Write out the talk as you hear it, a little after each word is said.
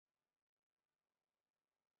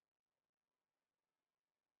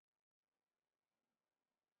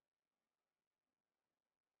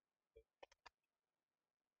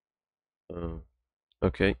Um,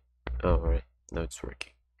 okay. Alright, now it's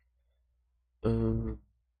working.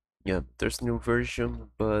 Yeah, there's new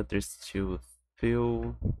version, but there's still a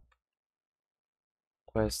few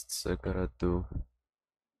quests I gotta do.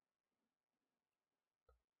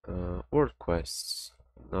 World quests,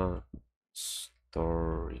 not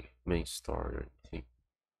main story or anything.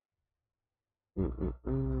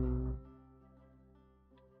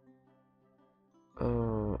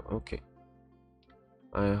 Okay.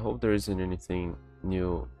 I hope there isn't anything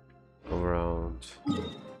new around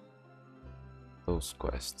those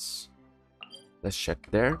quests. Let's check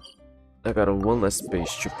there. I got one last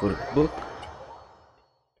page to put in the book.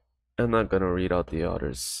 I'm not gonna read out the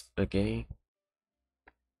others again.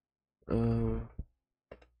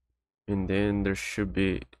 And then there should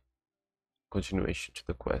be continuation to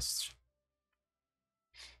the quest.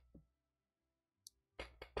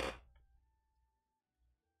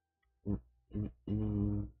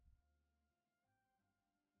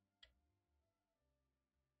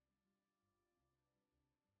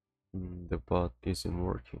 The bot isn't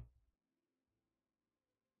working.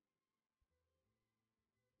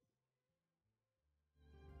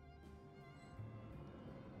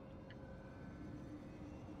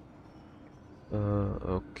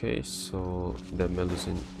 Okay, so the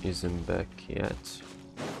melusine isn't back yet.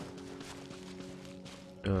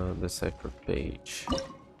 The cipher page,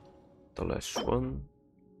 the last one.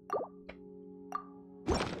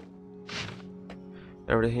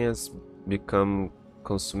 Everything has become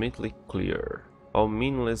consummately clear. All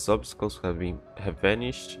meaningless obstacles have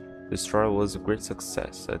vanished. This trial was a great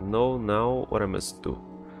success. I know now what I must do.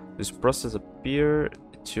 This process appeared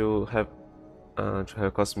to have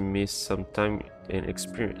cost me some time and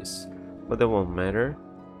experience, but that won't matter.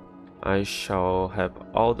 I shall have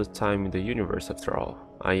all the time in the universe after all.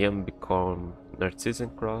 I am become an artisan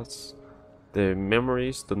cross. The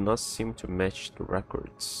memories do not seem to match the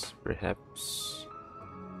records. Perhaps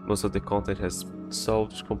most of the content has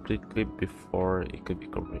solved completely before it could be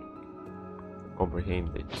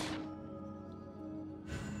comprehended.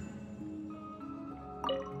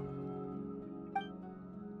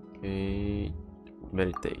 Okay,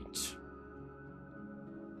 meditate.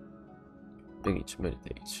 Begin to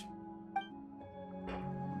meditate.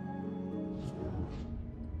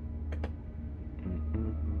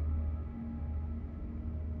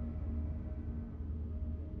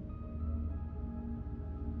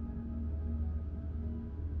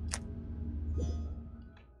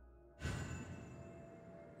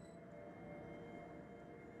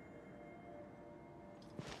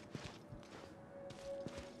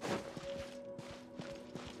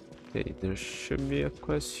 Okay, there should be a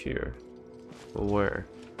quest here. Where?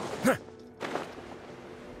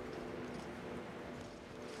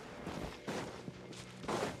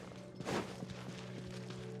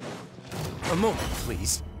 A moment,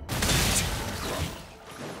 please.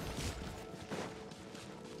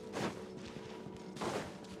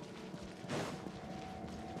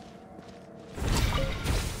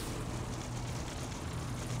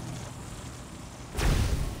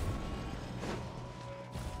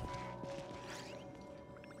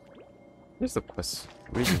 There's a quest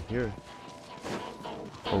reading here.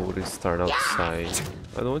 Or would it start outside?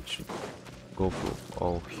 I don't want to go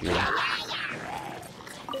all here.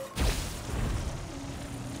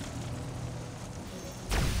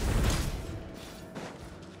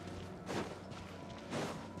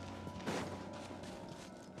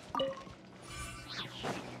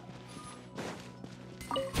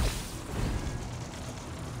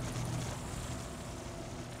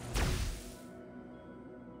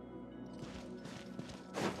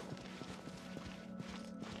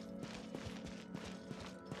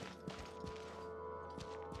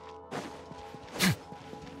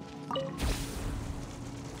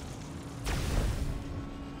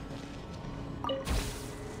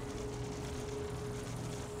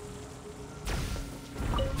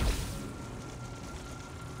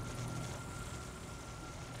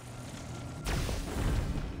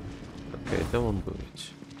 Okay, that won't do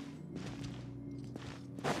it.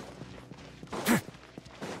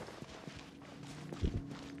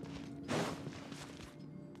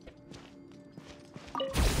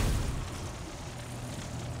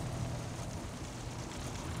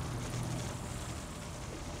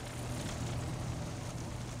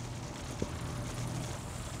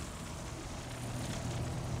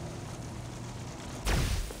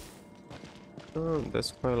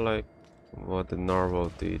 That's quite like what the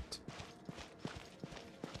narwhal did.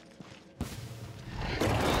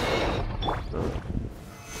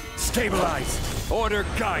 Stabilize! Order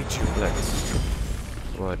guide you! Let's.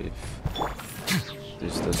 What if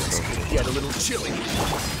this does something? Get a little chilly.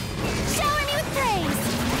 Shower me with praise!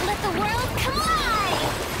 Let the world come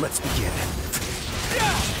alive! Let's begin.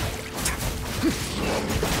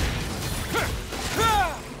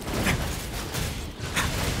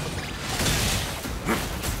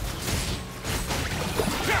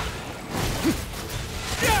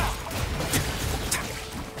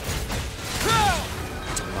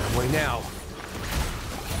 On my way now.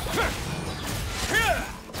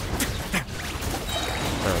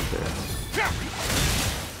 Oh, there.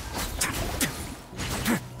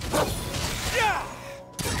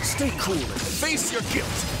 Stay cool and face your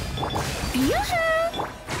guilt.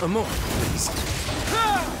 Yoo-hoo! A moment, please.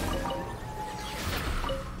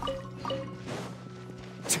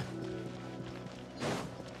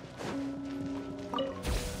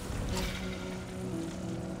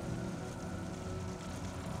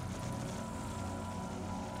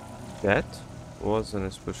 That wasn't I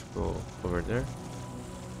supposed to go over there?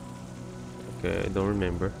 Okay, I don't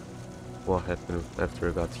remember what happened after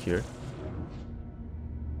I got here.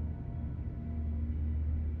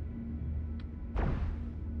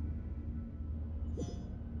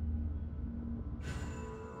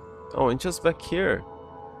 Oh, and just back here.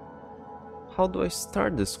 How do I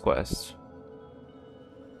start this quest?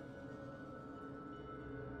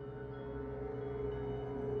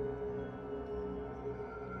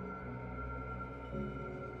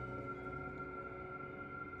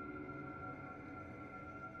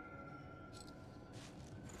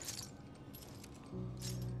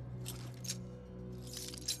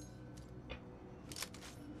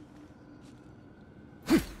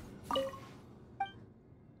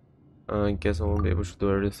 I guess I won't be able to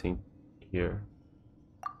do everything here.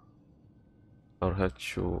 I'll have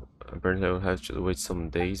to... Apparently I'll have to wait some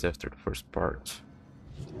days after the first part.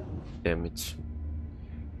 Damn it.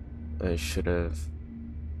 I should have...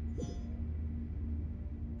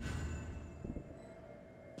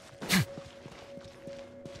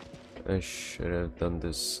 I should have done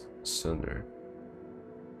this sooner.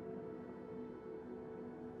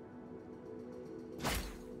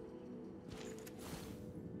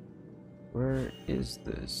 Where is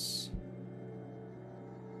this?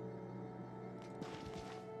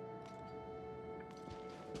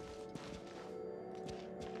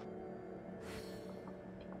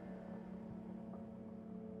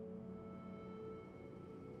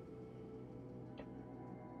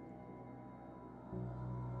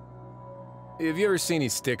 If you ever see any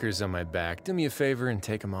stickers on my back, do me a favor and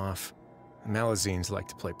take them off. Malazines like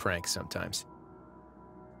to play pranks sometimes.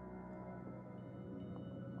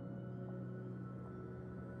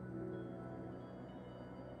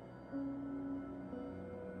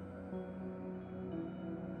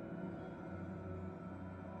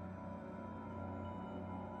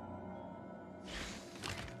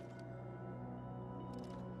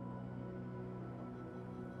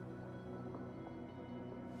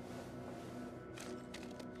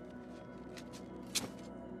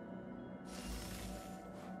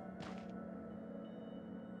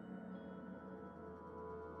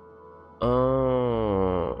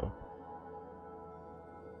 Oh.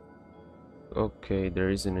 Okay,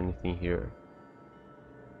 there isn't anything here.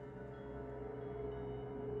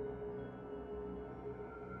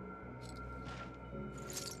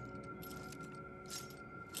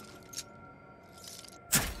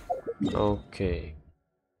 Okay.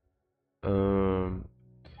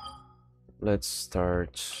 Let's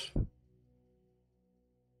start.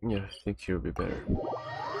 Yeah, I think here will be better.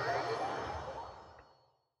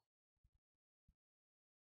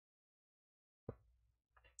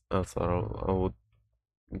 I thought I would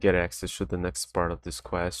get access to the next part of this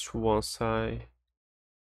quest once I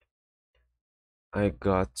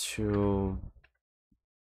got the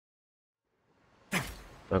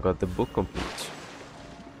book complete.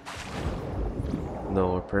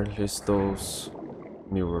 No, apparently it's those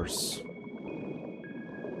mirrors.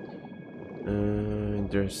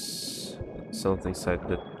 There's something inside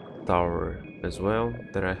the tower as well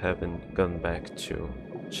that I haven't gone back to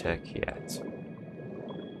check yet.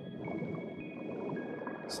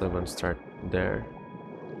 So I'm gonna start there.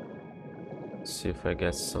 See if I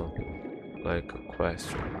get something like a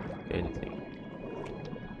quest or anything.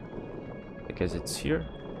 I guess it's here.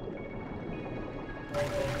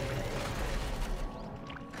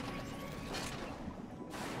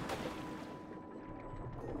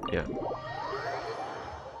 Yeah.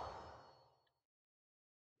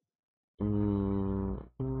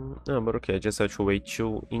 No, but okay, I just have to wait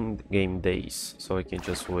 2 in-game days, so I can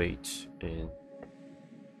just wait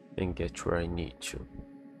and get where I need to.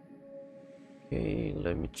 Okay,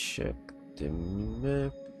 let me check the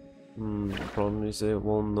map. The problem is I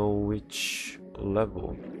won't know which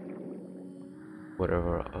level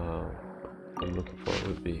whatever I'm looking for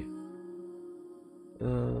would be.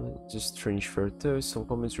 Just strange fairy tale. Some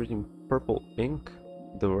comments written in purple ink.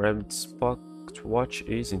 The rabbit spot watch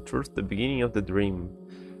is in truth the beginning of the dream.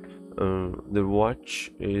 The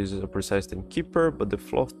watch is a precise timekeeper, but the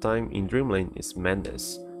flow of time in Dreamland is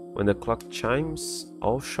madness. When the clock chimes,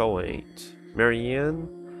 all shall end. Marianne,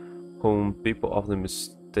 whom people often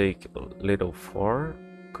mistake little for,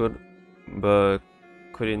 could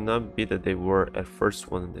it not be that they were at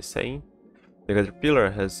first one and the same? The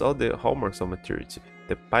caterpillar has all the hallmarks of maturity: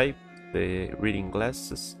 the pipe, the reading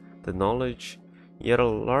glasses, the knowledge, yet a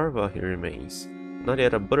larva he remains, not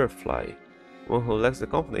yet a butterfly. One who lacks the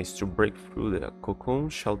confidence to break through the cocoon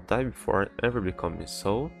shall die before ever becoming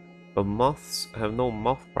so, but moths have no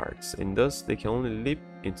mouth parts, and thus they can only leap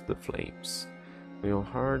into the flames. Your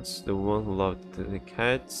hearts, the one who loved the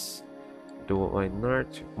cats, the white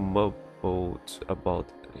knight who mumbled about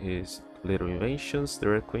his little inventions, the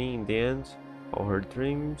red queen in the end, all her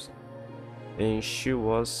dreams, and she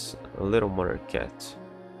was a little mother cat.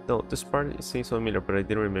 No, this part seems familiar, but I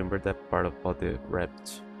didn't remember that part about the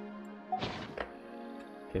rabbit.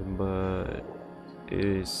 Okay, but it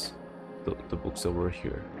is the books that were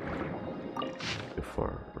here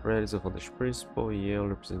before. Red is a foundation principle, yellow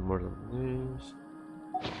represents more than news.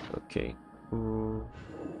 Okay,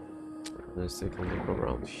 let's take a look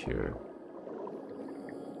around here.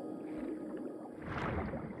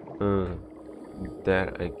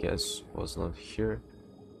 That I guess was not here.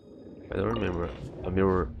 I don't remember a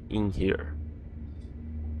mirror in here,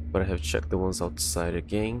 but I have checked the ones outside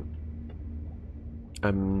again.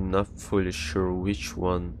 I'm not fully sure which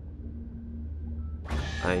one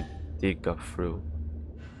I did go through.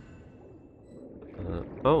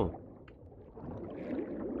 Oh.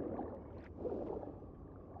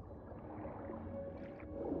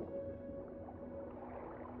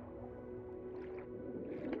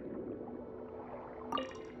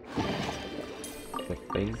 The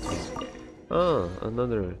painting. Ah,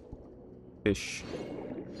 another fish.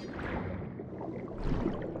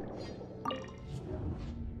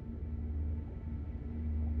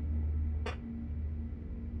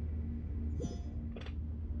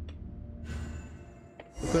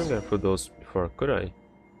 I couldn't get through those before, could I?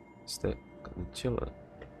 Is that Conchilla?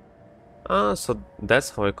 Ah, so that's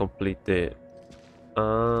how I complete the...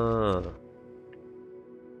 Ah.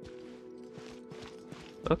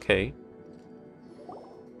 Okay.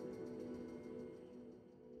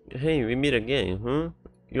 Hey, we meet again, huh?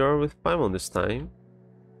 You're with Paimon this time.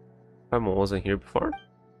 Paimon wasn't here before?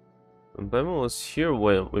 And Paimon was here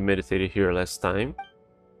when we meditated here last time.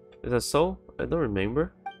 Is that so? I don't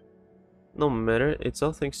remember. No matter, it's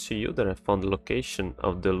all thanks to you that I found the location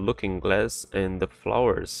of the looking glass and the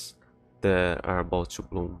flowers that are about to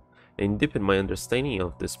bloom, and deepened my understanding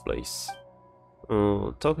of this place.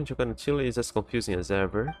 Talking to Conchilla is as confusing as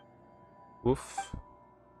ever. Oof.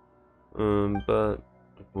 But...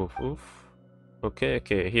 Woof woof. Okay,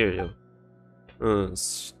 I hear you.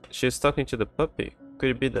 She's talking to the puppy.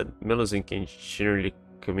 Could it be that Melusine can generally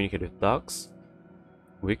communicate with dogs?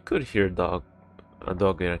 We could hear a dog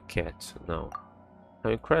and a cat now.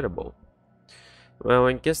 How incredible. Well,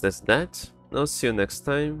 I guess that's that. I'll see you next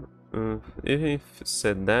time. Even if you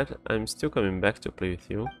said that, I'm still coming back to play with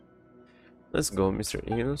you. Let's go, Mr.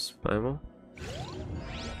 Enos, Paimon.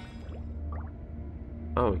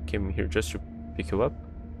 Oh, we came here just to pick you up?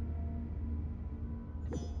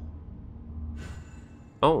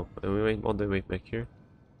 Oh, and we went all the way back here.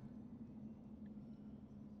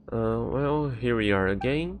 Well, here we are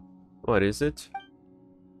again. What is it?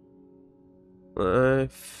 I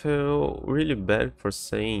feel really bad for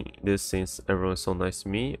saying this since everyone's so nice to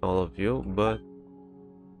me, all of you, but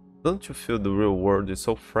don't you feel the real world is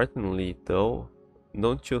so frighteningly dull?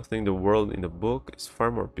 Don't you think the world in the book is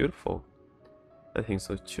far more beautiful? I think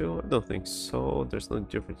so too. I don't think so. There's no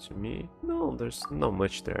difference to me. No, there's not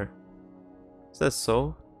much there. Is that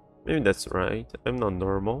so? Maybe that's right. I'm not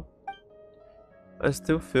normal. I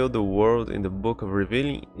still feel the world in the Book of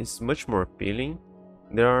Revealing is much more appealing.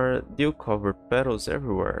 There are dew-covered petals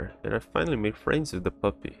everywhere, and I finally made friends with the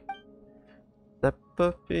puppy. That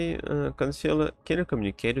puppy, Conchilla, can you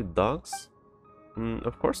communicate with dogs?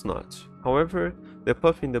 Of course not. However, the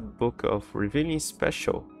puppy in the Book of Revealing is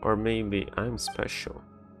special, or maybe I'm special.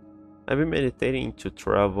 I've been meditating to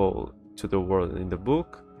travel to the world in the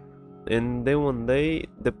book, and then one day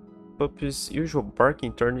the puppy's usual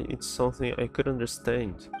barking turned into something I could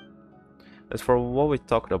understand. As for what we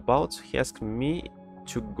talked about, he asked me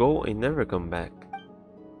to go and never come back.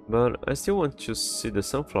 But I still want to see the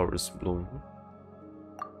sunflowers bloom.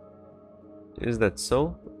 Is that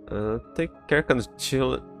so? Take care,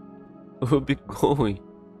 Conchilla. We'll be going.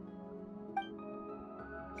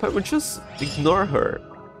 Paimon, just ignore her.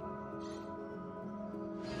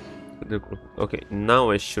 Okay, now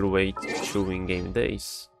I should wait 2 in-game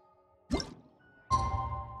days.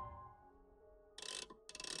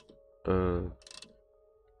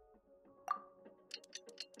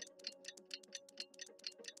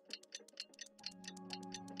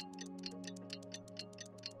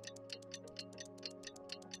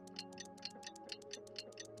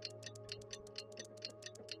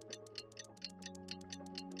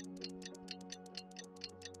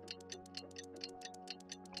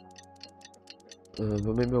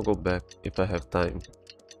 But maybe I'll go back if I have time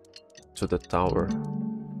to the tower.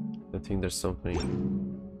 I think there's something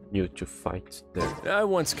new to fight there. I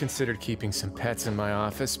once considered keeping some pets in my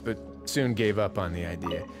office, but soon gave up on the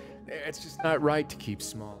idea. It's just not right to keep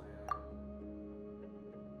small.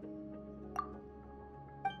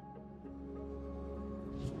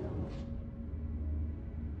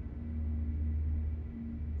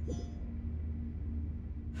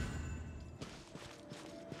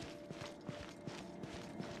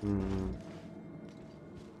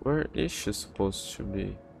 Where is she supposed to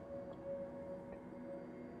be?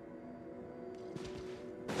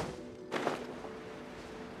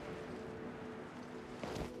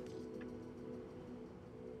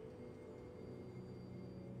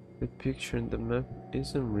 The picture in the map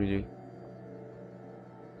isn't really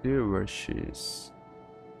clear where she is.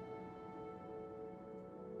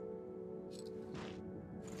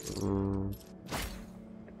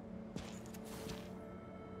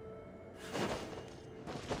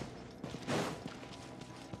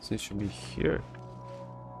 It should be here.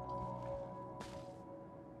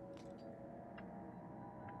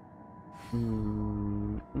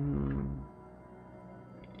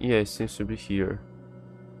 Yeah, it seems to be here.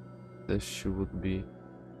 That she would be.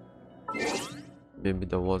 Maybe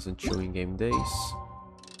that wasn't 2 in-game days.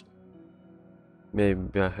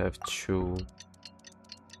 Maybe I have to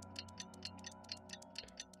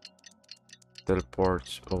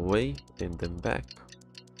teleport away and then back.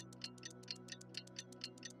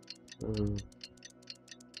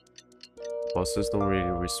 Bosses don't really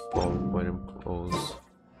respawn when I'm close.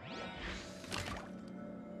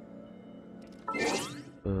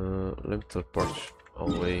 Let me teleport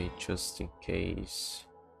away just in case.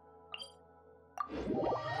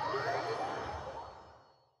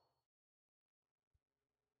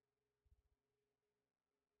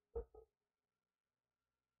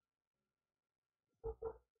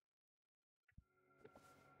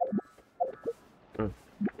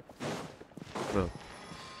 Well,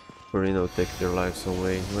 Serene will take their lives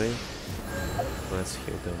away anyway. Let's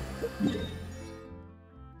heal them.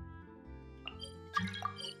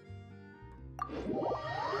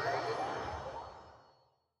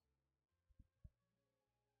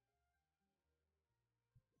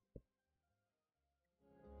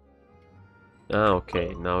 Ah,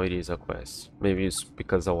 okay, now it is a quest. Maybe it's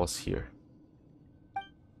because I was here.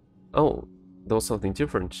 Oh, there was something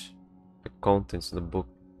different. The contents of the book,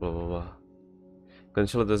 blah blah blah.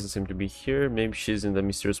 Conchilla doesn't seem to be here. Maybe she's in the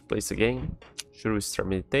mysterious place again. Should we start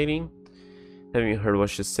meditating? Having heard what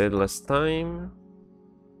she said last time,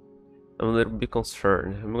 I'm a little bit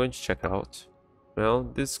concerned. I'm going to check out. Well,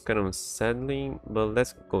 this is kind of unsettling, but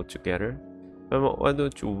let's go together. Why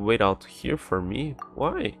don't you wait out here for me?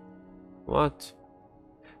 Why? What?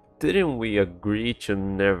 Didn't we agree to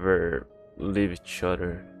never leave each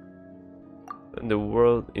other? And the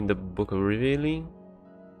world in the book of revealing?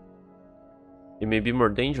 It may be more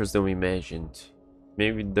dangerous than we imagined.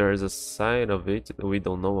 Maybe there's a side of it that we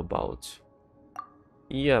don't know about.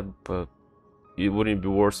 Yeah, but it wouldn't be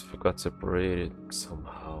worse if we got separated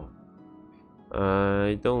somehow.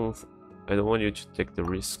 I don't want you to take the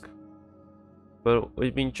risk. But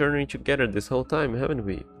we've been journeying together this whole time, haven't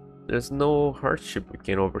we? There's no hardship we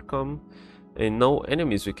can overcome, and no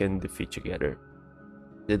enemies we can defeat together.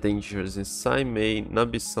 The dangers inside may not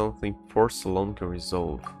be something force alone can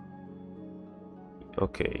resolve.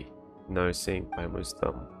 Okay, now you're saying Paimon is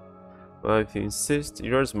dumb. Well, if you insist,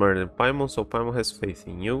 you're smarter than Paimon, so Paimon has faith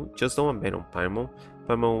in you. Just don't abandon Paimon.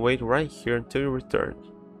 Paimon will wait right here until you return.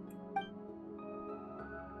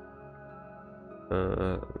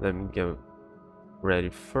 Let me get ready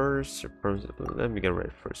first. Let me get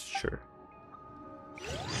ready first, sure.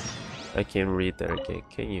 I can read that again,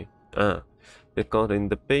 can you? The content in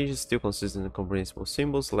the page still consists of incomprehensible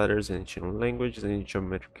symbols, letters, and ancient languages, and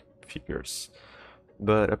geometric figures.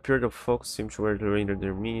 But a period of focus seems to render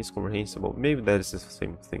their meanings comprehensible. Maybe that is the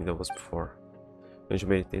same thing that was before. When you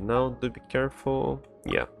meditate now, do be careful.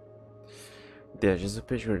 Yeah. The edges of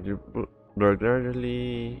the page where You are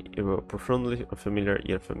gradually, you are profoundly unfamiliar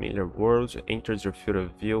yet familiar world enters your field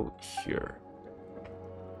of view here.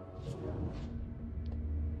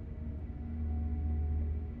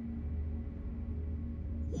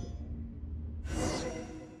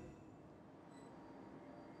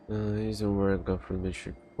 Isn't where I got from the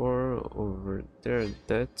ship 4 over there.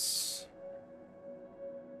 That's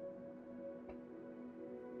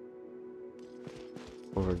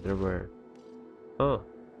over there where? Oh.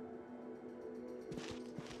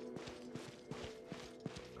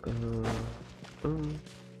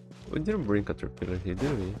 We didn't bring Caterpillar here,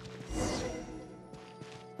 did we?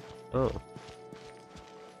 Oh.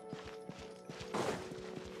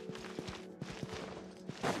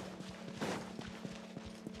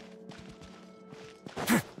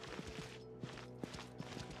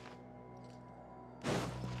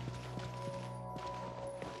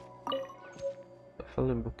 A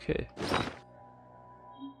fallen bouquet.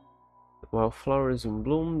 While flowers in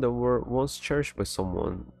bloom that were once cherished by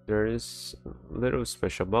someone, there is little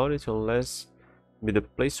special about it unless be the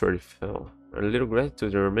place where it fell. A little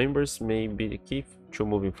gratitude and remembers may be the key to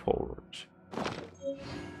moving forward.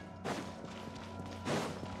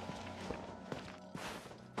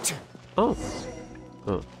 Oh!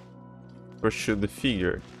 Oh. Pursue the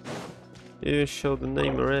figure. You showed the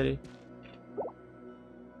name already.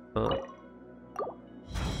 Oh.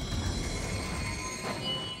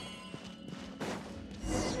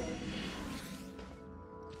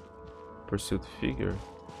 Pursuit figure.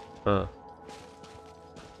 Ah.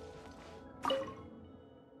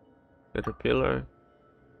 Caterpillar.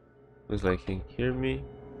 Looks like he can hear me.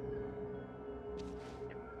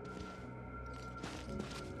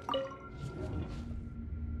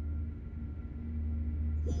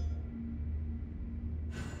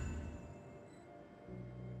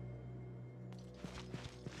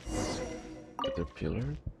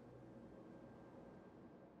 Caterpillar.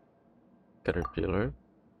 Caterpillar.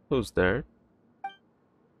 Who's there?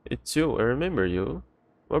 It's you, I remember you.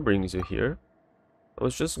 What brings you here? I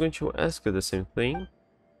was just going to ask you the same thing.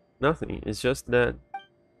 Nothing, it's just that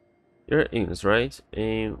you're Ines, right?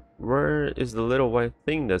 And where is the little white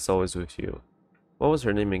thing that's always with you? What was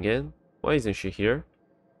her name again? Why isn't she here?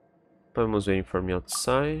 Pam was waiting for me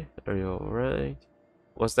outside. Are you alright?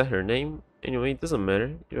 Was that her name? Anyway, it doesn't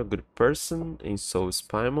matter. You're a good person, and so is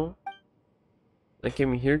Paimon. I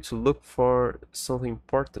came here to look for something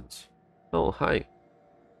important. Oh, hi.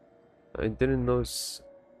 I didn't notice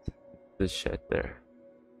the chat there.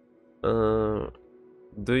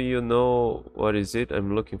 Do you know what is it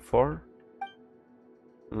I'm looking for?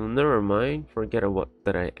 Never mind, forget what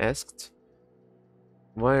that I asked.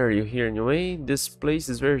 Why are you here anyway? This place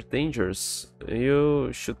is very dangerous.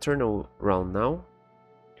 You should turn around now.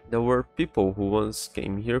 There were people who once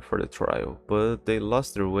came here for the trial, but they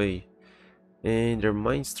lost their way, and their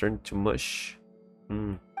minds turned to mush.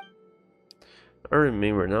 I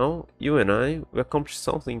remember now, you and I, we accomplished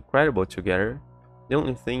something incredible together. The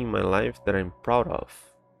only thing in my life that I'm proud of.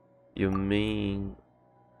 You mean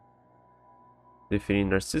defeating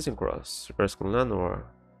Narcissus Cross, rescuing Llanowar?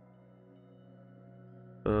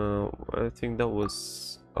 I think that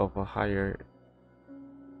was of a higher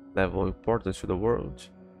level of importance to the world.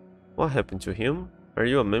 What happened to him? Are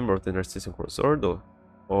you a member of the Narcissus Cross Ordo?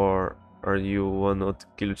 Or are you one of the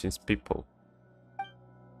Guillotine's people?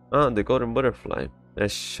 Ah, the golden butterfly,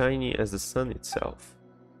 as shiny as the sun itself.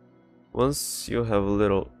 Once you have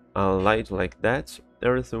a light like that,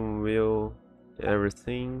 everything.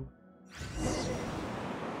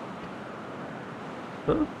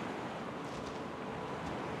 Huh?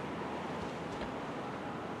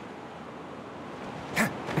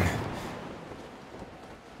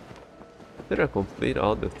 Did I complete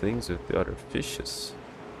all the things with the other fishes?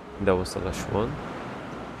 That was the last one.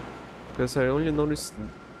 Because I only noticed.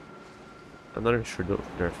 I'm not sure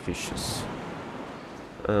they're fishes.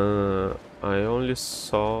 I only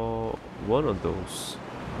saw one of those.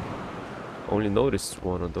 Only noticed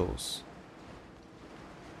one of those.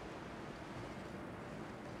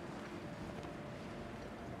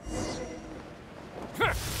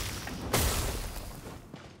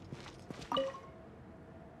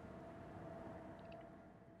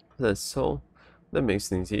 That's so. That makes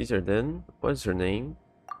things easier then. What's your name?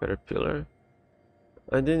 Caterpillar?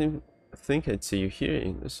 I didn't think I'd see you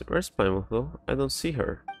here. Where's Paimon though? I don't see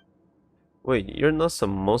her. Wait, you're not some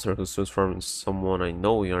monster who's transformed into someone I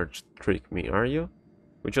know in order to trick me, are you?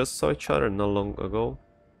 We just saw each other not long ago.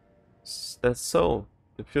 That's so.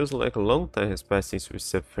 It feels like a long time has passed since we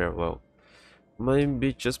said farewell. Might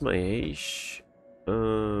be just my age.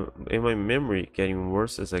 And my memory getting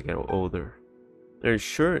worse as I get older. Are you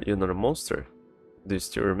sure you're not a monster? Do you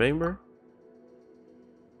still remember?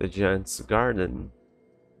 The giant's garden.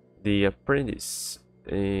 The apprentice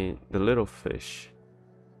and the little fish.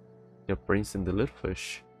 The prince and the little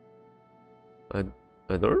fish. I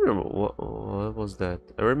don't remember what was that.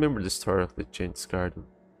 I remember the story of the giant's garden.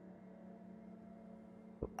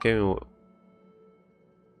 Can we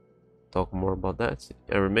talk more about that?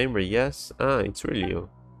 I remember, yes. Ah, it's really you.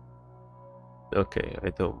 Okay, I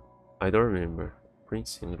don't remember.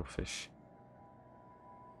 Prince and little fish.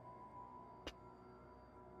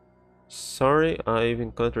 Sorry, I've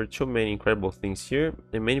encountered too many incredible things here,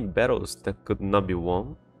 and many battles that could not be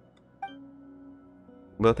won.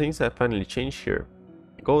 But things have finally changed here.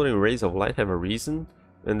 Golden rays of light have arisen,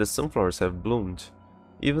 and the sunflowers have bloomed.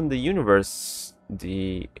 Even the universe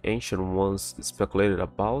the ancient ones speculated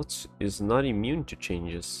about is not immune to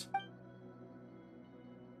changes.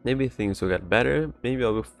 Maybe things will get better, maybe I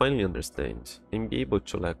will finally understand, and be able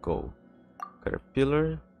to let go.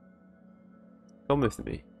 Caterpillar, come with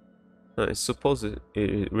me. I suppose it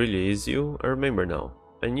really is you. I remember now.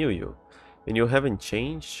 I knew you. And you haven't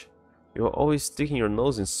changed. You're always sticking your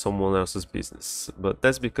nose in someone else's business. But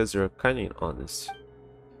that's because you're kind and honest.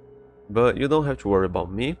 But you don't have to worry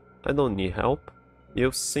about me. I don't need help.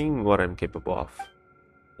 You've seen what I'm capable of.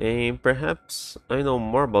 And perhaps I know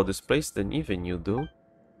more about this place than even you do.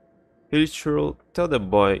 Hilchurl, tell the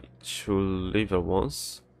boy to leave at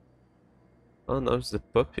once. Oh, now it's the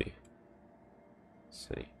puppy. Let's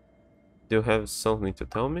see. Do you have something to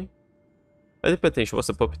tell me? I didn't pay attention. Was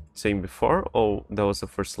the puppy saying before? Or that was the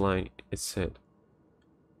first line it said?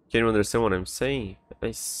 Can you understand what I'm saying?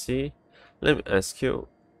 I see. Let me ask you,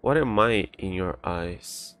 what am I in your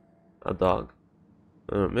eyes? A dog.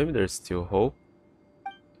 Maybe there's still hope.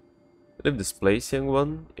 Leave this place, young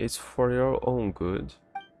one. It's for your own good.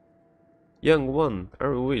 Young one,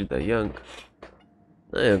 are we really that young?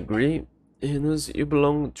 I agree. Inus, you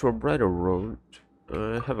belong to a brighter world.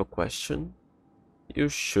 I have a question. You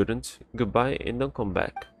shouldn't. Goodbye and don't come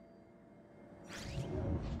back.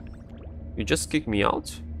 You just kick me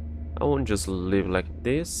out? I won't just live like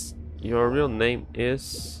this. Your real name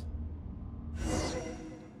is...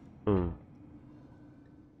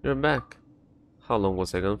 You're back. How long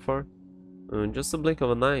was I gone for? Just a blink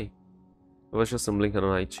of an eye. It was just a blink of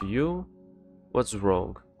an eye to you. What's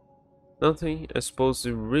wrong? Nothing. I suppose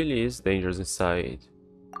it really is dangerous inside.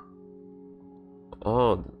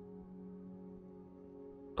 Odd.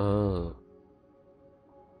 I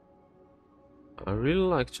really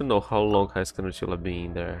like to know how long has Canatilla been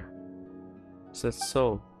in there. Is that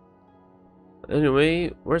so?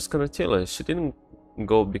 Anyway, where's Canatilla? She didn't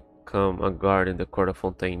go become a guard in the court of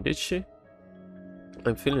Fontaine, did she?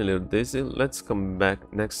 I'm feeling a little dizzy. Let's come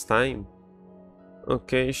back next time.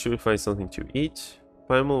 Okay, should we find something to eat?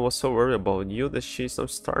 Paimon was so worried about you that she's not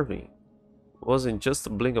starving. Wasn't just a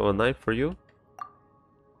blink of an eye for you?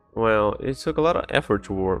 Well, it took a lot of effort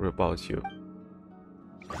to worry about you.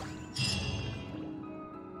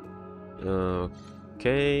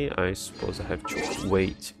 Okay, I suppose I have to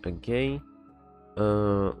wait again.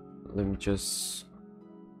 Let me just...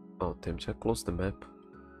 Oh, damn, I closed the map.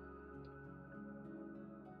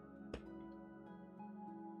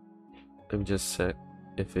 Let me just check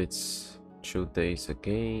if it's 2 days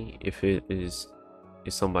again. If it is...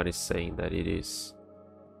 If somebody's saying that it is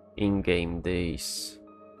in-game days.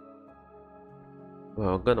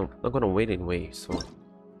 Well, I'm gonna wait anyway, so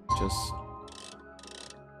just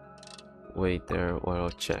wait there while I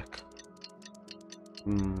check.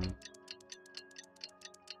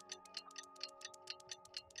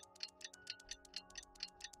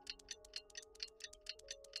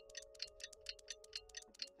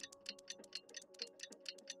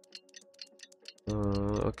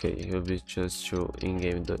 Okay, it'll be just 2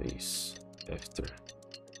 in-game days after.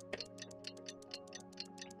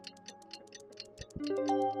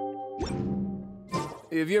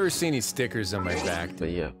 Have you ever seen these stickers on my back?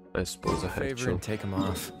 But yeah, I suppose I have Favor to and take them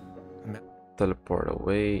off. teleport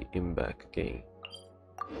away and back again.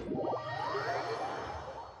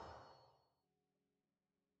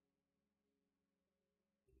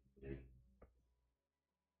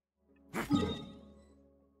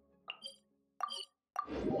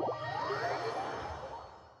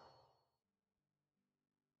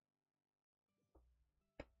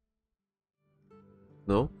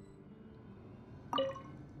 No?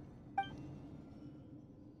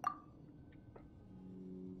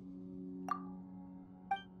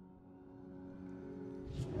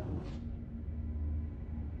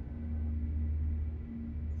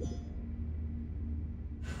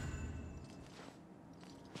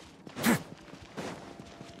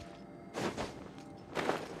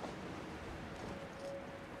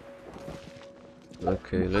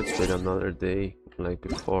 Okay, let's wait another day. like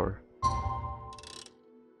before.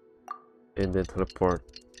 And then teleport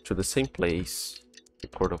to the same place, the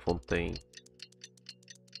Court of Fontaine.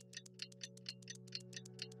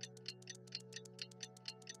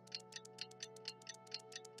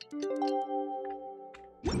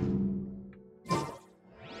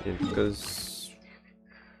 Yeah, because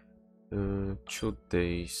 2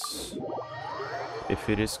 days. If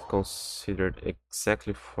it is considered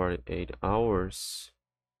exactly 48 hours,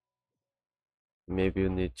 maybe you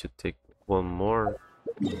need to take one more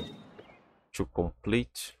to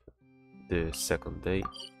complete the second day.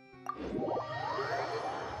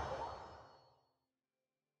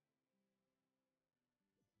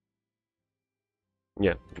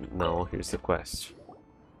 Yeah, now here's the quest.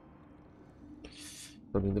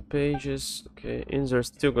 Opening the pages. Okay, Inns are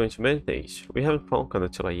still going to meditate. We haven't found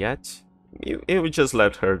Kanatila yet. We just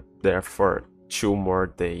left her there for 2 more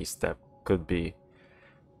days. That could be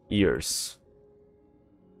years.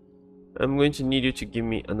 I'm going to need you to give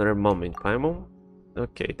me another moment, Paimon.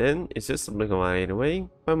 Okay, then, it's just a blink of an eye anyway.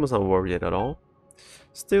 Paimon's not worried at all.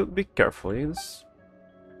 Still, be careful, Inns.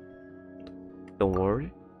 Don't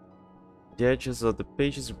worry. The edges of the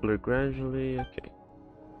pages blur gradually. Okay.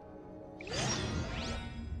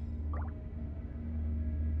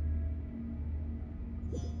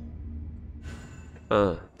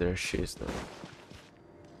 Ah, there she is now.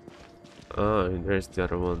 Ah, and there's the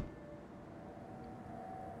other one.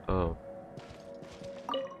 Oh.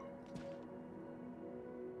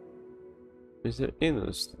 Mr.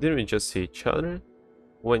 Inus, didn't we just see each other?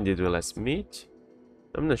 When did we last meet?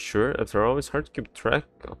 I'm not sure. After all, it's hard to keep track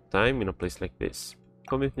of time in a place like this.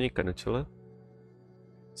 Come with me, Kanachila.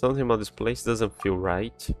 Something about this place doesn't feel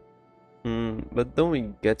right. But don't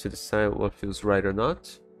we get to decide what feels right or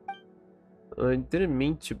not? I didn't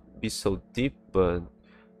mean to be so deep, but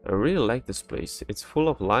I really like this place. It's full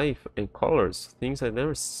of life and colors, things I've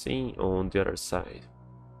never seen on the other side.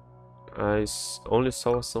 Only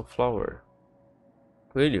saw a sunflower.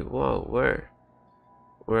 Really? Wow, where?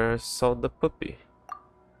 Where I saw the puppy.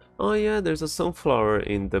 Oh yeah, there's a sunflower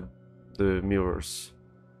in the mirrors.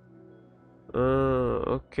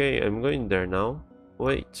 Okay, I'm going there now.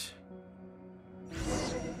 Wait.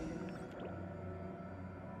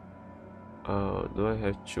 Do I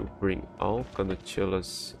have to bring all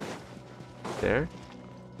Kanachillas there?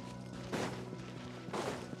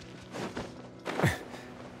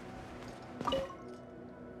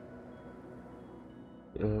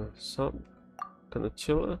 Some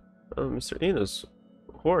Kanachilla? Mr. Inus,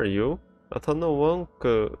 who are you? I thought no one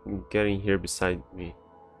could get in here beside me.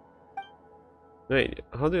 Wait,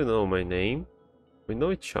 how do you know my name? We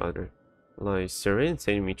know each other. Like, Serene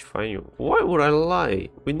sent me to find you. Why would I lie?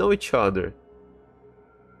 We know each other.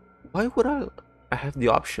 Why would I? I have the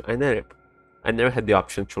option. I never had the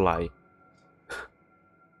option to lie.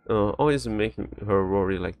 Always making her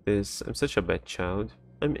worry like this. I'm such a bad child.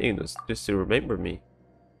 I'm Inus. Do you still remember me?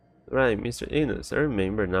 Right, Mr. Inus, I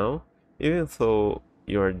remember now. Even though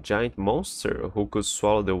you're a giant monster who could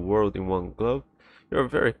swallow the world in one glove, you're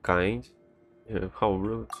very kind. How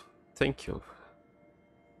rude. Thank you.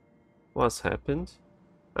 What's happened?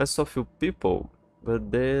 I saw a few people,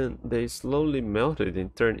 but then they slowly melted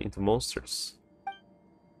and turned into monsters.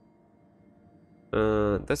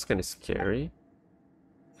 That's kinda scary.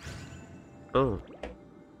 Oh.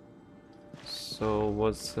 So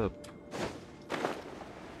what's up?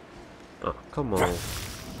 Oh, come on.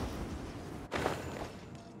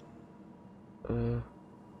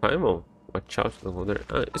 Paimon, watch out over there.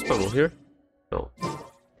 Is Paimon here? No.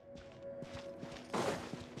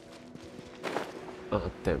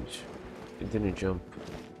 Damn it. It didn't jump.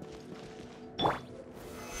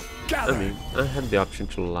 I mean, I had the option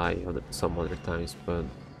to lie on some other times, but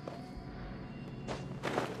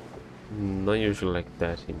not usually like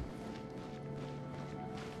that in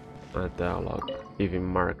a dialogue, even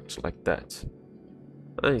marked like that.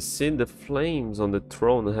 I see the flames on the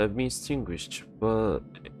throne have been extinguished,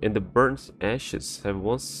 and the burnt ashes have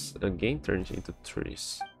once again turned into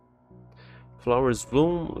trees. Flowers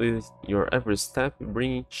bloom with your every step,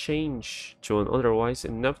 bringing change to an otherwise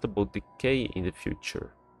inevitable decay in the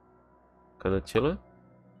future. Kanachila?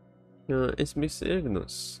 It's Miss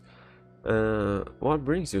Ignis. What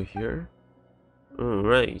brings you here?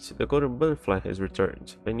 Right, the golden butterfly has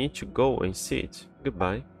returned. I need to go and see it.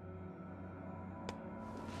 Goodbye.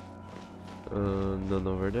 None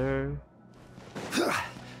over there.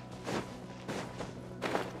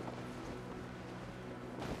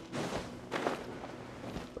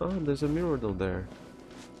 Oh, there's a mirror down there.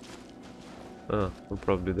 Will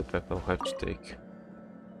probably be the path I'll have to take.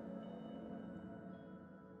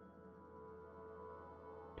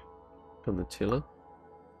 Kanachila.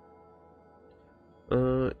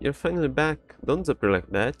 You're finally back. Don't disappear like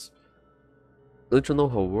that. Don't you know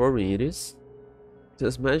how worrying it is?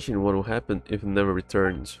 Just imagine what will happen if you never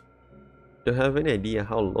returned. Do you have any idea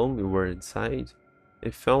how long we were inside?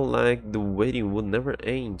 It felt like the waiting would never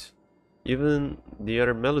end. Even the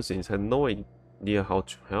other Melusines had no idea how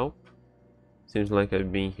to help. Seems like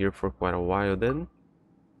I've been here for quite a while then.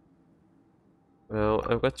 Well,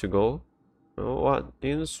 I've got to go. Oh, what?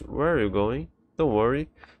 Ines, where are you going? Don't worry,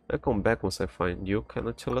 I'll come back once I find you,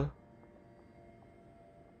 Kanachila.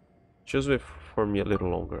 Just wait for me a little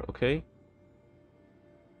longer, okay?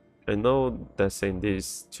 I know that saying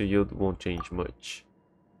this to you won't change much.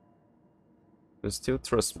 But still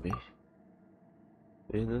trust me.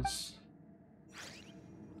 Ines.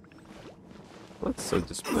 What's up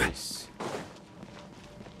this place?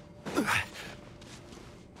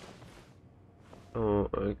 Oh,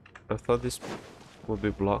 I thought this would be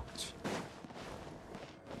blocked.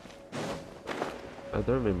 I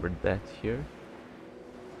don't remember that here.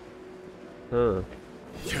 Huh.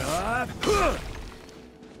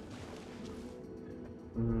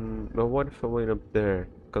 But what if I went up there?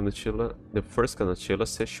 Kanachila, the first Kanachila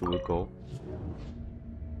says she will go.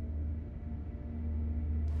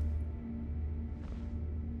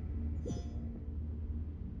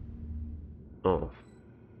 Oh.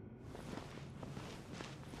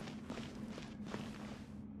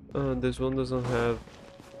 This one doesn't have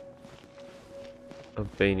a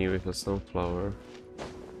painting with a sunflower.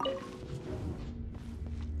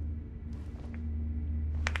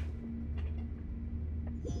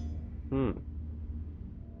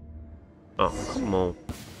 Oh, come on.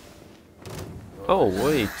 Oh,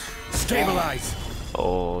 wait. Stabilize!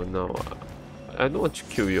 Oh, no. I don't want to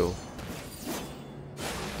kill you.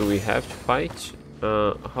 Do we have to fight?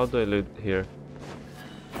 How do I live here?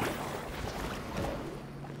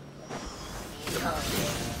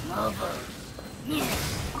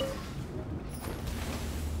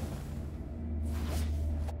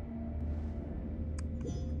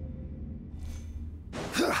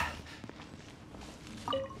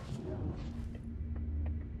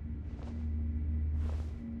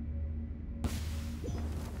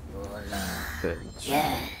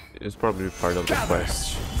 It's probably part of the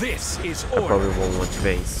quest. This is I order. probably won't want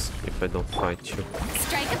Vase if I don't fight you.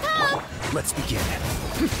 Strike a pop! Let's begin.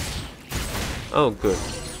 Oh, good.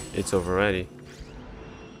 It's over already.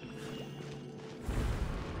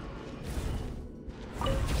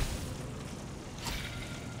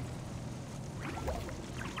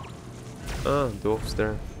 Ah, dwarf's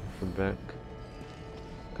there. I'm back.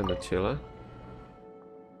 Kanachila.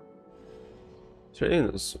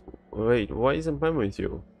 Serene, wait, why isn't Pam with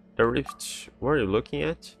you? The rift, what are you looking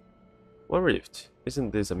at? What rift?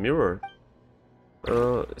 Isn't this a mirror?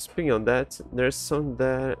 Speaking of that, there's some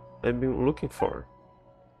that I've been looking for.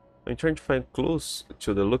 I'm trying to find clues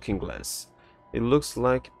to the looking glass. It looks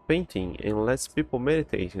like painting and lets people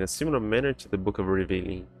meditate in a similar manner to the Book of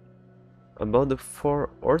Revealing. About the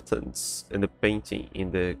four orphans and the painting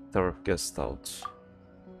in the Tower of Gestalt.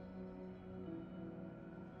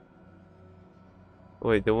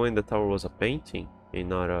 Wait, the one in the tower was a painting and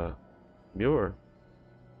not a mirror?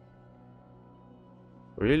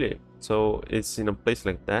 Really? So it's in a place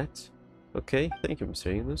like that? Okay, thank you,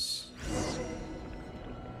 Mr. Ines.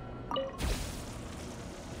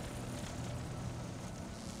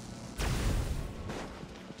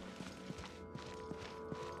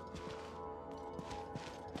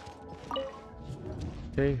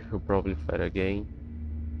 Okay, he'll probably fight again.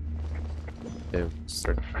 Then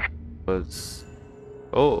start buzz.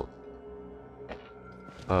 Oh!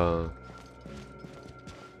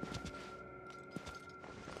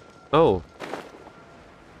 Oh!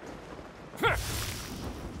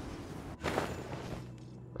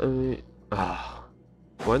 I mean,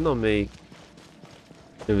 why not make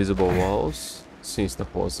invisible walls since there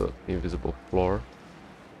was an invisible floor?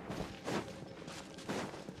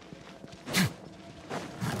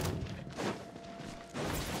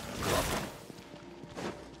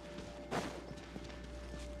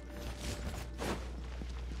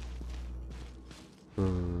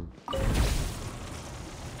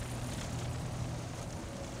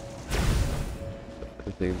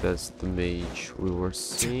 I think that's the mage we were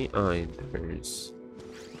seeing. And there's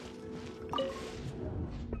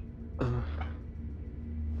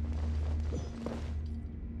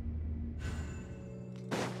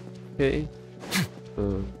okay,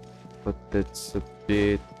 but that's a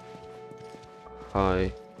bit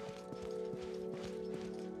high.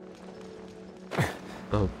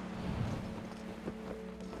 Oh.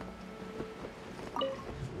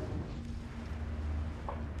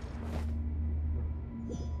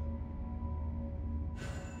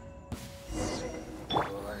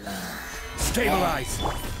 Stabilize!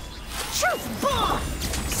 Truth bomb!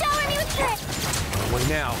 Shower me with grit! Away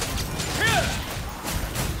now.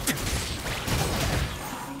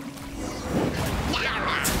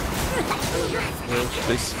 Well,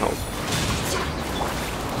 please help.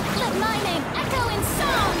 Let my name echo in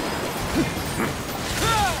song!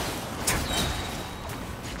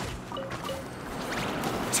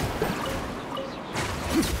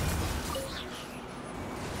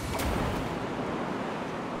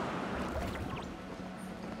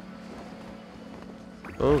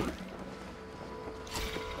 Oh.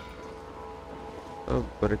 Oh,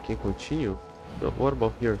 but I can continue. No, what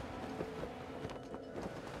about here?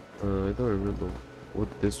 I don't remember. Would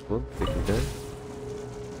this one take me there?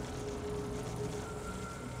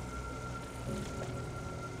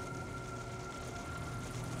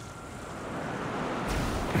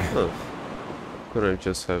 Oh. Couldn't I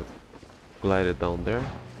just have glided down there?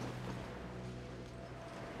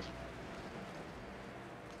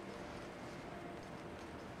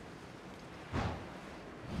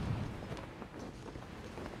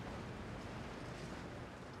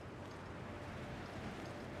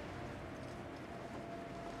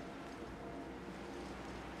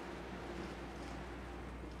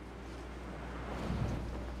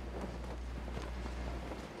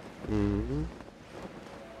 Mm-hmm.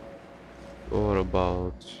 What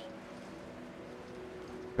about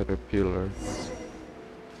caterpillar?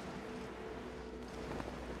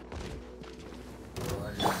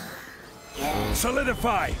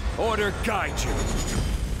 Solidify! Order guide you!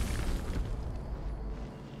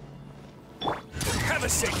 Have a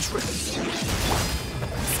safe trip!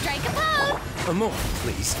 Strike a pose! A moment,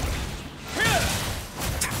 please.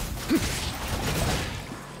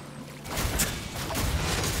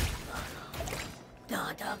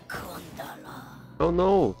 Oh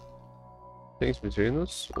no! Thanks between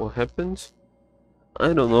us. What happened?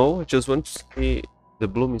 I don't know. I just went to see the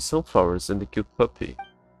blooming sunflowers and the cute puppy.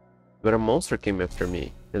 But a monster came after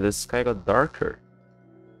me, and the sky got darker.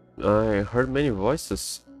 I heard many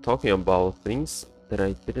voices talking about things that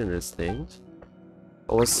I didn't understand.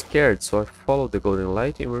 I was scared, so I followed the golden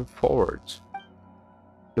light and went forward.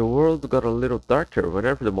 The world got a little darker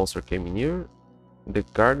whenever the monster came near. The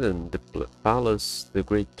garden, the palace, the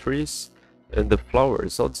great trees, and the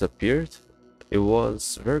flowers all disappeared. It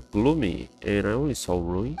was very gloomy, and I only saw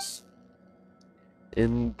ruins.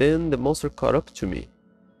 And then the monster caught up to me.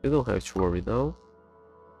 You don't have to worry now.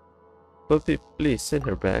 Puppy, please send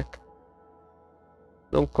her back.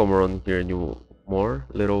 Don't come around here anymore,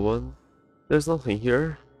 little one. There's nothing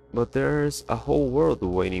here, but there's a whole world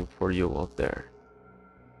waiting for you out there.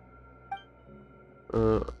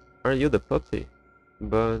 Are you the puppy?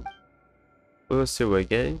 But we'll see you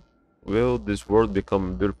again. Will this world become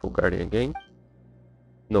a beautiful garden again?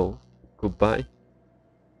 No. Goodbye.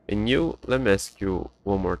 And you, let me ask you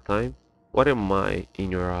one more time. What am I in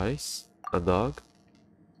your eyes? A dog?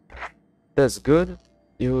 That's good.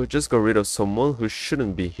 You just got rid of someone who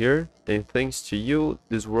shouldn't be here, and thanks to you,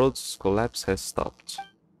 this world's collapse has stopped.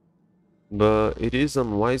 But it is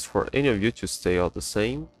unwise for any of you to stay all the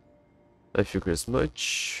same. I figure as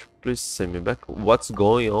much. Please send me back. What's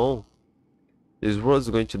going on? This world is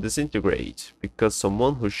going to disintegrate because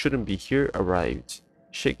someone who shouldn't be here arrived,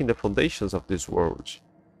 shaking the foundations of this world.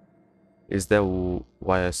 Is that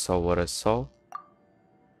why I saw what I saw?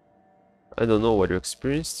 I don't know what you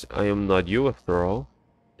experienced. I am not you after all.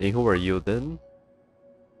 And who are you then?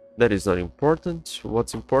 That is not important.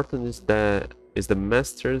 What's important is the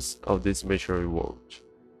masters of this imaginary world.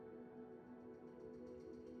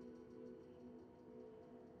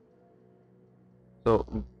 So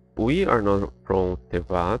we are not from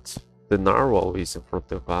Tevat. The narwhal isn't from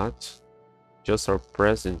Tevat. Just our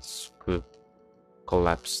presence could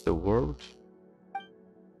collapse the world.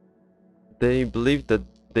 They believed that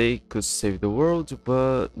they could save the world,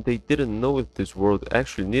 but they didn't know if this world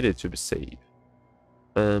actually needed to be saved.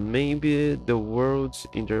 Maybe the world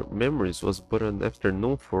in their memories was but an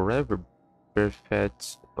afternoon forever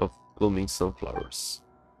bereft of blooming sunflowers.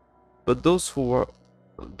 But those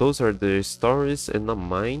are their stories and not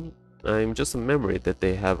mine. I'm just a memory that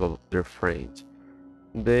they have of their friend.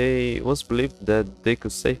 They once believed that they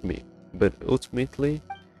could save me, but ultimately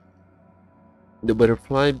the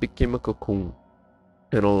butterfly became a cocoon,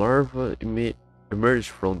 and a larva emerged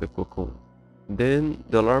from the cocoon. Then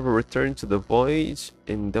the larva returned to the void,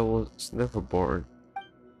 and that was never born.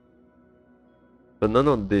 But none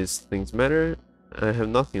of these things matter. I have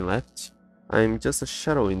nothing left. I am just a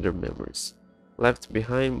shadow in their memories, left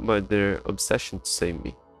behind by their obsession to save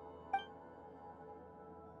me.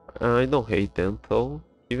 I don't hate them though,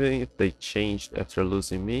 even if they changed after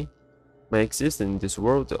losing me. My existence in this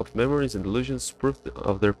world of memories and illusions proved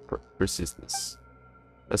of their persistence.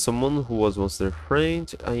 As someone who was once their friend,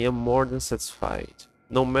 I am more than satisfied.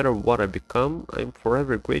 No matter what I become, I am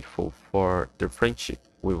forever grateful for the friendship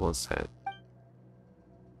we once had.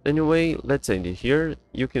 Anyway, let's end it here.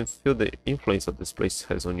 You can feel the influence of this place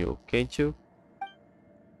has on you, can't you?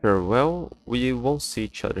 Farewell, we won't see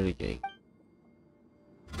each other again.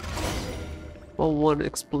 Well, what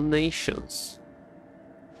explanations?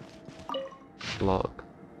 Log.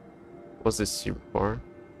 What's this here for?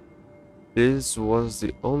 This was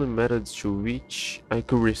the only method to which I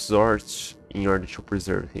could resort in order to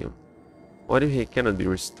preserve him. What if he cannot be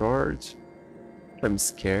restored? I'm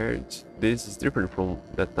scared. This is different from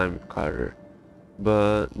that time with Carter.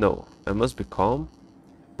 But no, I must be calm.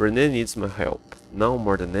 Renee needs my help, now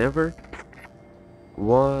more than ever.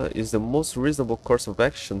 What is the most reasonable course of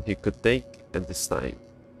action he could take at this time?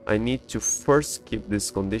 I need to first keep this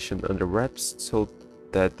condition under wraps so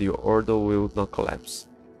that the order will not collapse.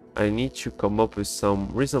 I need to come up with some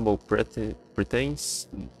reasonable pretense,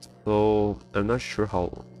 though I'm not sure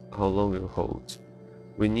how long it will hold.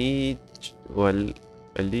 We need to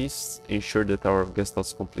at least ensure that our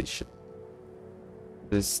Gestalt's completion.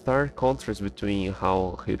 The stark contrast between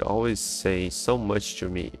how he'd always say so much to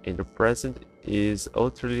me and the present is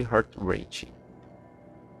utterly heart-wrenching.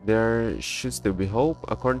 There should still be hope.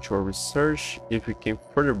 According to our research, if we can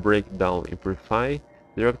further break down and purify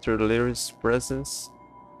Director Leary's presence,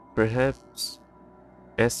 perhaps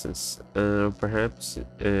essence, perhaps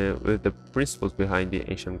with the principles behind the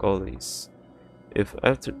ancient golems. If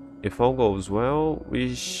all goes well,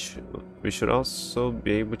 we should also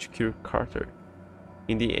be able to cure Carter.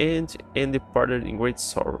 In the end, Anne departed in great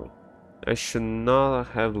sorrow. I should not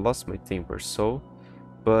have lost my temper so,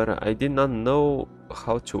 but I did not know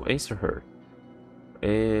how to answer her,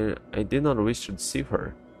 and I did not wish to deceive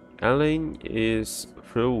her. Ellen is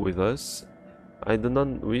through with us. I do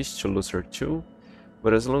not wish to lose her too,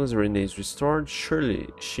 but as long as Renee is restored, surely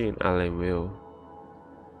she and Ellen will.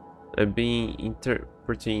 I've been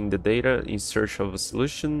interpreting the data in search of a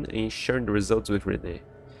solution and sharing the results with Renee.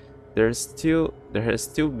 There has still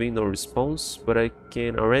been no response, but I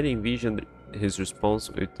can already envision his response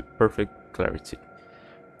with perfect clarity.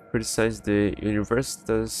 Criticize the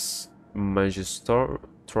Universitas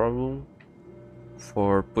Magistrorum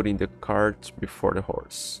for putting the cart before the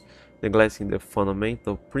horse, neglecting the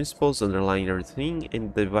fundamental principles underlying everything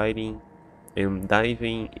and diving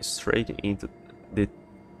straight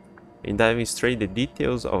the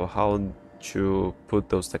details of how to put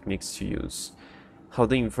those techniques to use. How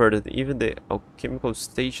they inverted even the alchemical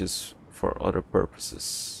stages for other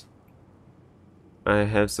purposes. I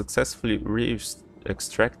have successfully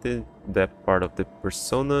extracted that part of the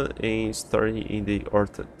persona and story in the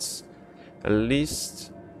Orthods. At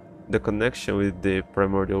least the connection with the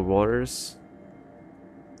primordial waters.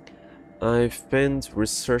 I've penned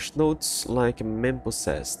research notes like a man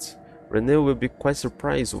possessed. Renee will be quite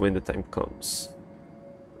surprised when the time comes.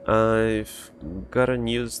 I've gotten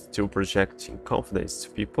used to projecting confidence to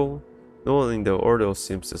people. No one in the Order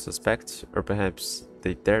seems to suspect, or perhaps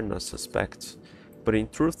they dare not suspect, but in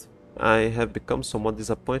truth, I have become somewhat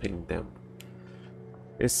disappointed in them.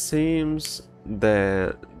 It seems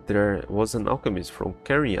that there was an alchemist from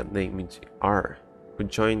Caria named R, who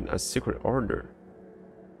joined a secret order.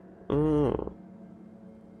 Oh.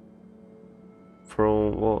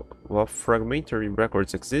 From what fragmentary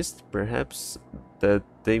records exist, perhaps that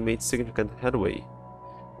they made significant headway.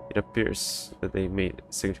 It appears that they made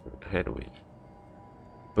significant headway.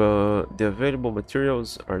 But the available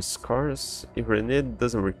materials are scarce. If Renee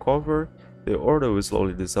doesn't recover, the order will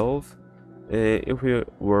slowly dissolve. If we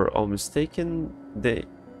were all mistaken, the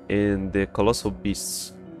colossal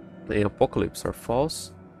beasts in Apocalypse are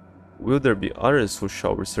false, will there be others who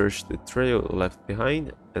shall research the trail left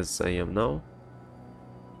behind, as I am now?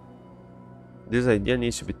 This idea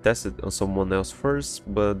needs to be tested on someone else first,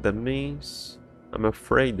 but that means I'm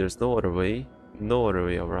afraid there's no other way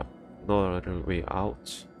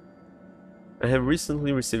out. I have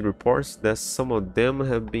recently received reports that some of them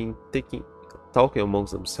have been talking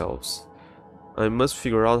amongst themselves. I must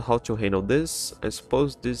figure out how to handle this. I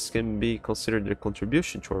suppose this can be considered a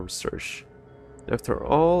contribution to our research. After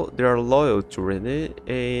all, they are loyal to Renee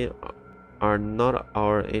and are not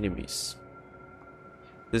our enemies.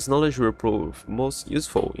 This knowledge will prove most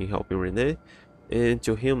useful in helping Renee, and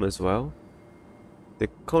to him as well. The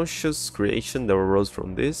conscious creation that arose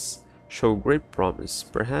from this showed great promise.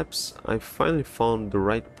 Perhaps I finally found the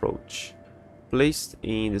right approach. Placed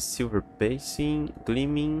in the silver basin,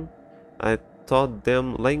 gleaming, I taught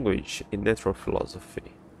them language and natural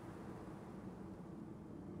philosophy.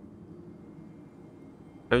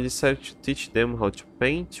 I've decided to teach them how to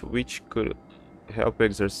paint, which could help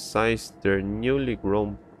exercise their newly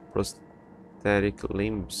grown prosthetic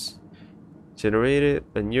limbs. Generated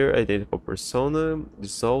a near identical persona,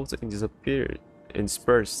 dissolved and disappeared and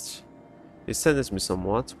dispersed. It saddens me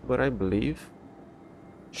somewhat, but I believe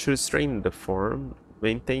should strain the form,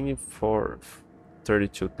 maintain it for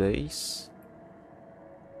 32 days.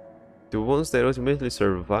 The ones that ultimately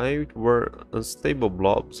survived were unstable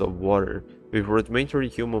blobs of water with rudimentary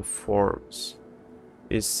human forms.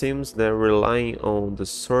 It seems that relying on the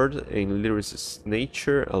sword and lyricist's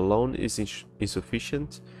nature alone is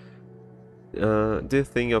insufficient. The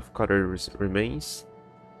thing of Cutter remains.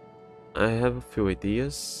 I have a few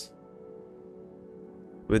ideas.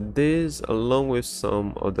 With this, along with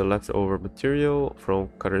some of the leftover material from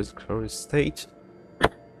Cutter's current state,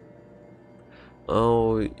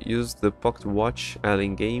 I'll use the pocket watch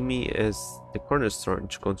Alien gave me as the cornerstone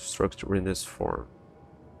to construct Rene's form.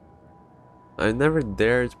 I never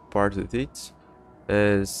dared part with it,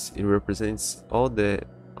 as it represents all the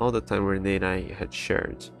time Rene and I had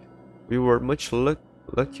shared. We were much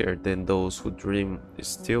luckier than those who dream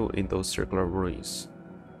still in those circular ruins.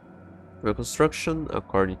 Reconstruction,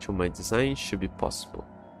 according to my design, should be possible.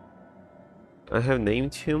 I have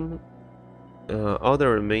named him. All that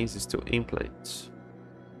remains is to implant.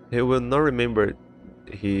 He will not remember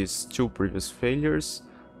his two previous failures.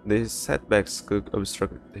 These setbacks could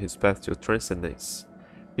obstruct his path to transcendence.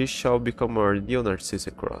 He shall become our ideal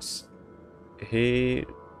narcissistic cross. He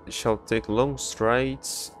shall take long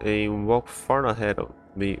strides and walk far ahead of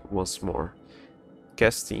me once more,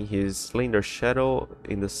 casting his slender shadow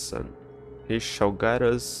in the sun. He shall guide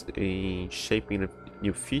us in shaping a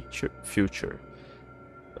new future.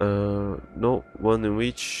 No one in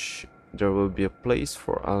which there will be a place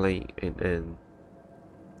for Alain and Anne.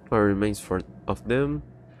 What remains of them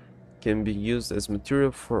can be used as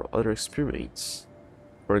material for other experiments.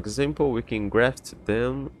 For example, we can graft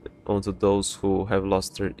them onto those who have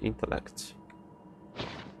lost their intellect.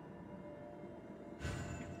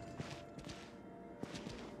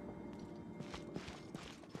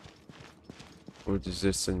 Would you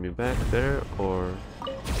just send me back there, or...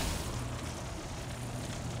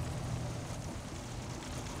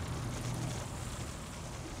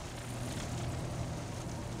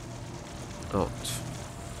 out.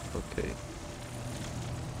 Okay.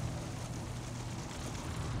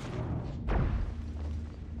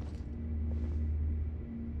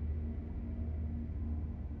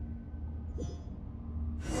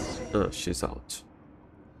 Oh, she's out.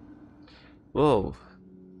 Whoa.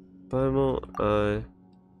 Paimon,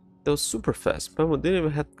 that was super fast. Paimon didn't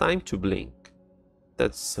even have time to blink.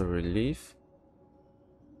 That's a relief.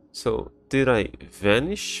 So, did I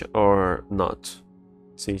vanish or not?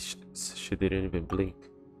 Since she didn't even blink.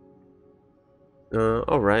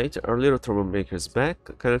 Alright, our little troublemaker's back.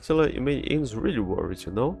 Canatilla, you made Ings really worried,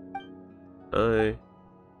 you know?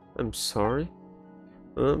 I'm sorry.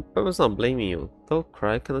 Paimon's not blaming you. Don't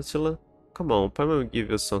cry, Canatilla. Come on, Paimon will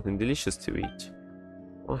give you something delicious to eat.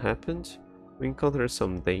 What happened? We encountered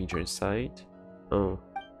some danger inside. Oh.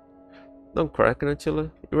 Don't cry,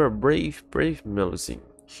 Canatilla. You are a brave Melusine.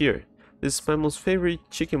 Here, this is Paimon's favorite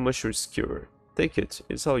chicken mushroom skewer. Take it,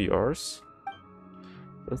 it's all yours.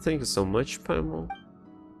 Thank you so much, Paimon.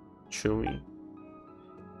 Chewing.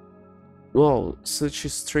 Wow, such a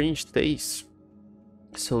strange taste.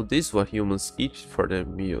 So this is what humans eat for their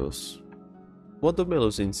meals. What do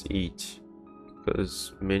Melusines eat?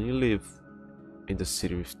 Because many live in the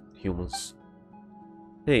city with humans.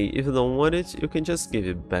 Hey, if you don't want it, you can just give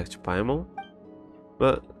it back to Paimon.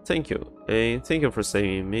 But thank you, and thank you for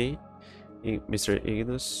saving me, Mr.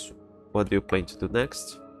 Ignis. What do you plan to do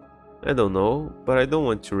next? I don't know, but I don't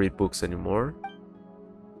want to read books anymore.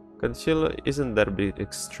 Conchilla, isn't that a bit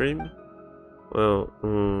extreme? Well,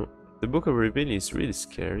 the Book of Rebellion is really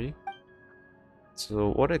scary. So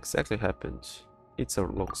what exactly happened? It's a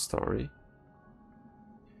long story.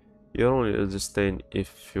 You only understand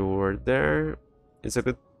if you were there. It's a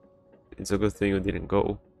good thing you didn't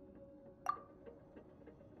go.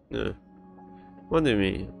 Yeah. What do you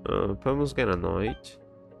mean? Paimon's getting annoyed.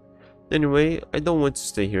 Anyway, I don't want to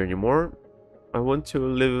stay here anymore. I want to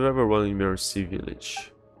live with everyone in Mercy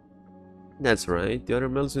Village. That's right, the other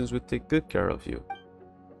Melusines will take good care of you.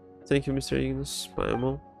 Thank you, Mr. Ignis,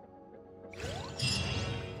 Paimon.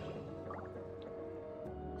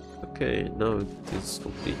 Okay, now this is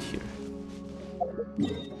complete here.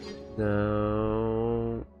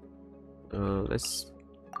 Now, let's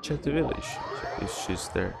check the village, check if she's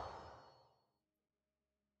there.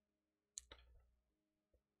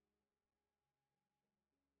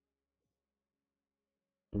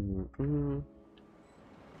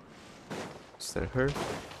 Is that her?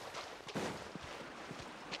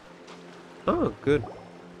 Oh, good.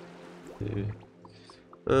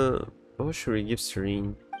 What should we give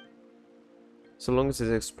Serene? So long as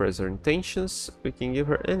it expresses her intentions, we can give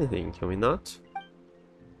her anything, can we not?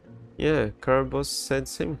 Yeah, Carbos said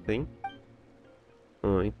same thing.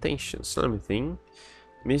 Intentions, let me think.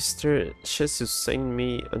 Mr. Chessu sent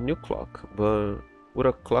me a new clock, but would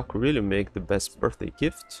a clock really make the best birthday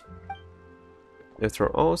gift?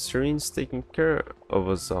 After all, Serene's taking care of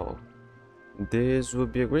us all. This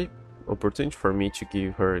would be a great opportunity for me to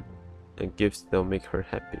give her a gift that'll make her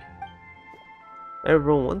happy.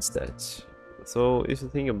 Everyone wants that. So if you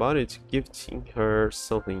think about it, gifting her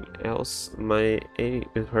something else might aid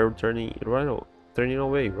with her turning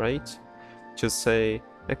away, right? Just say,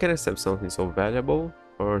 I can accept something so valuable,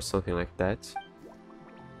 or something like that.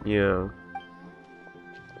 Yeah.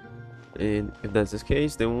 And if that's the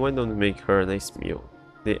case, then why don't we make her a nice meal?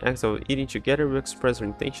 The act of eating together will express her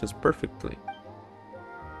intentions perfectly.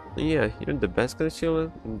 Yeah, you're the best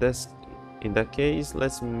Chassanion. In that case,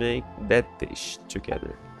 let's make that dish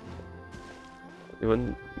together.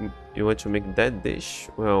 You want to make that dish?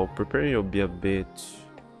 Well, preparing will be a bit...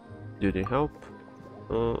 Do you need help?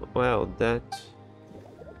 Well, that...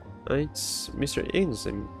 It's Mr. Ignis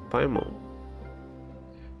and Paimon.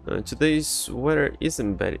 Today's weather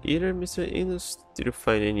isn't bad either, Mr. Ignis. Did you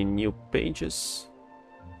find any new pages?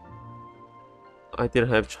 I didn't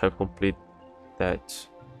have to have complete that.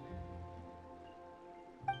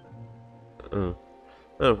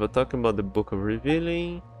 We're talking about the Book of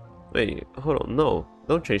Revealing. Wait, hold on, no,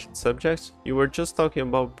 don't change the subject. You were just talking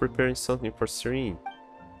about preparing something for Serene.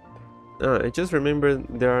 I just remembered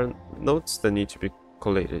there are notes that need to be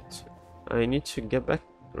collated. I need to get back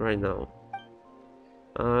right now.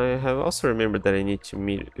 I have also remembered that I need to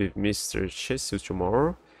meet with Mr. Chessu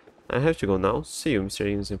tomorrow. I have to go now. See you, Mr.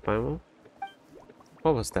 Ignis and Paimon.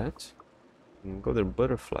 What was that? Golden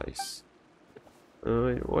butterflies.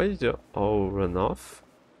 Why did they all run off?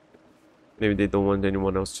 Maybe they don't want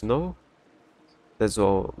anyone else to know? That's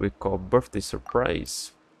what we call birthday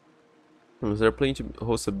surprise. They're planning to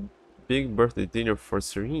host a big birthday dinner for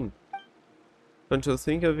Serene. Come to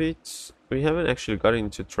think of it, we haven't actually gotten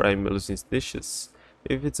to try Melusine's dishes.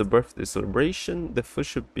 If it's a birthday celebration, the food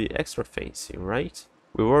should be extra fancy, right?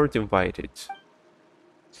 We weren't invited.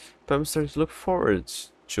 But I'm starting to look forward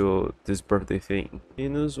to this birthday thing.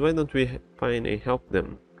 Inus, why don't we find and help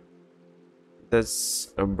them?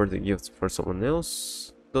 That's a birthday gift for someone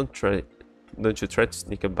else. Don't you try to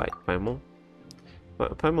sneak a bite, Paimon.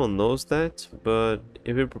 Paimon knows that, but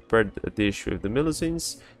if you prepared a dish with the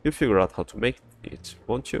Melusines, you'll figure out how to make it,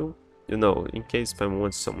 won't you? You know, in case Paimon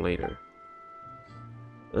wants some later.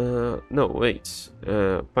 No, wait.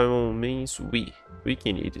 Paimon means we. We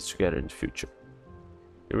can eat it together in the future.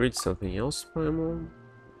 You read something else, Paimon?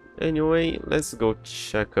 Anyway, let's go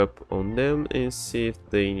check up on them and see if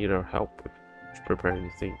they need our help to prepare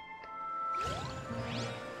anything.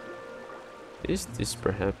 Is this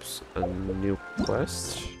perhaps a new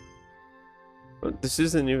quest? Oh, this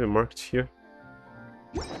isn't even marked here.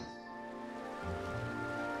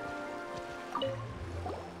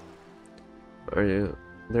 Are you...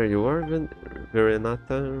 There you are,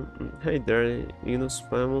 Verenata. Hey there, Ignis,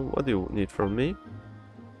 Paimon. What do you need from me?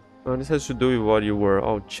 This has to do with what you were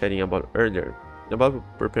all chatting about earlier, about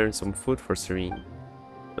preparing some food for Serene.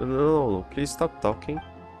 No, please stop talking.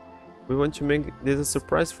 We want to make this a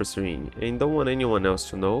surprise for Serene, and don't want anyone else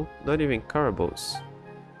to know, not even Carabos.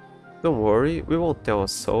 Don't worry, we won't tell a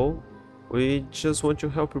soul. We just want to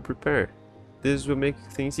help you prepare. This will make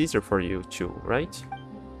things easier for you too, right?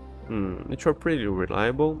 You're pretty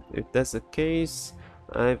reliable. If that's the case,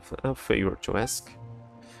 I've a favor to ask.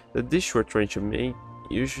 The dish we're trying to make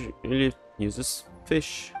usually uses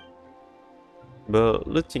fish. But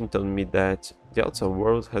Lutin told me that the outside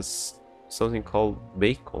world has something called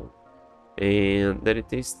bacon, and that it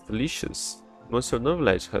tastes delicious. Most of the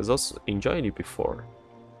village has also enjoyed it before.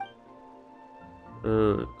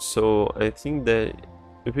 So I think that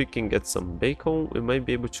if we can get some bacon, we might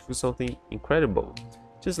be able to do something incredible.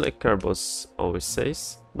 Just like Carbos always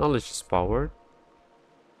says, knowledge is power.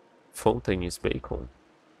 Fountain is bacon.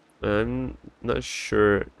 I'm not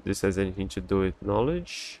sure this has anything to do with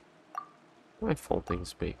knowledge. Why fountain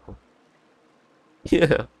is bacon?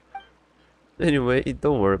 Yeah. Anyway,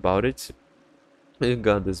 don't worry about it. You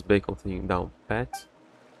got this bacon thing down pat.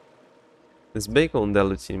 This bacon that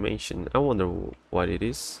Lutin mentioned, I wonder what it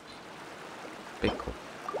is. Bacon.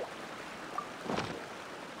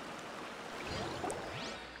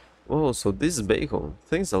 Oh, so this is bacon.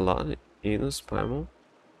 Thanks a lot, Ignis, Paimon.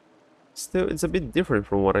 Still, it's a bit different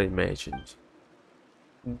from what I imagined.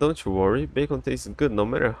 Don't you worry, bacon tastes good no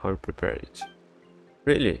matter how you prepare it.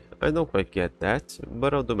 Really, I don't quite get that,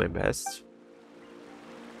 but I'll do my best.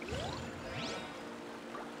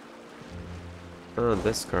 Ah,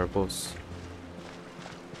 that's carbos.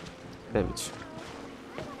 Damn it.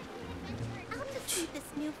 I'll just feed this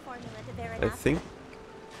new formula to I Veronica. think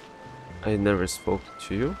I never spoke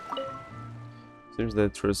to you. Seems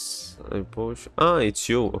that trust I push. Ah, it's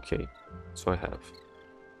you. Okay, so I have.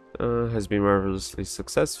 Has been marvelously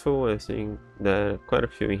successful. I think that quite a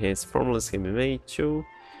few enhanced formulas can be made too.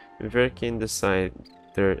 Vera can decide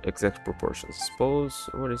their exact proportions. Suppose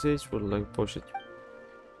what is it? Would like push it.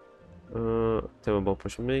 Tell me about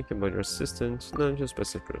potion making, about your assistant. No, just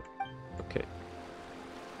specific. Okay.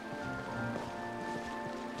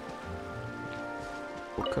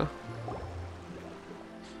 Puka.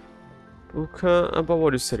 Puka, about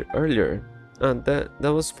what you said earlier. That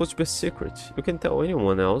was supposed to be a secret. You can tell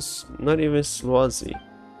anyone else, not even Swazi.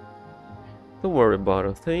 Don't worry about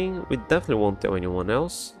a thing. We definitely won't tell anyone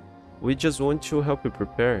else. We just want to help you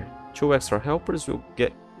prepare. 2 extra helpers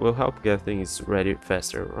will help get things ready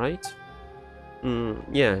faster, right?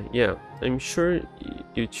 Yeah. I'm sure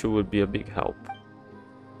you two would be a big help.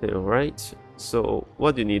 Alright, so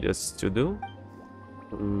what do you need us to do?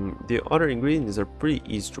 The other ingredients are pretty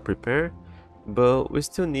easy to prepare, but we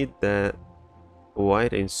still need that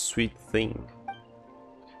white and sweet thing.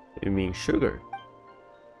 You mean sugar?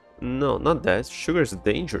 No, not that. Sugar is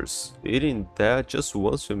dangerous. Eating that just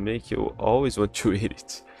once will make you always want to eat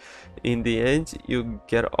it. In the end, you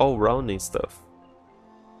get all round and stuff.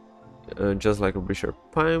 Just like a Bishop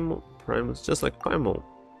Primus, just like Paimon.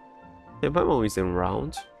 Yeah, Paimon isn't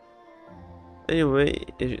round. Anyway,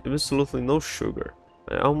 absolutely no sugar.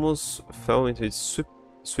 I almost fell into its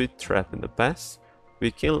sweet trap in the past.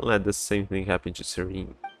 We can't let the same thing happen to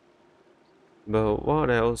Serene. But what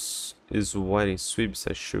else is white and sweet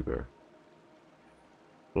besides sugar?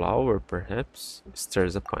 Flour, perhaps?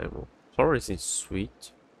 Stares a Paimon. Flour isn't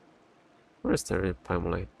sweet. Why is there a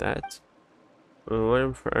Paimon like that? What I'm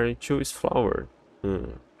referring to is flour.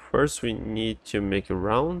 First we need to make it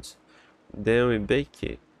round, then we bake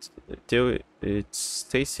it till it's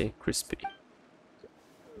tasty and crispy.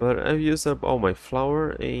 But I've used up all my flour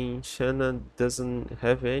and Shanna doesn't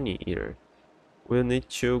have any either. We'll need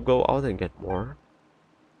to go out and get more.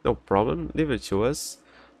 No problem, leave it to us.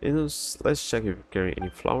 And let's check if you carry any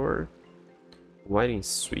flour. White and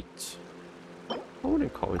sweet. I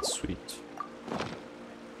wouldn't call it sweet.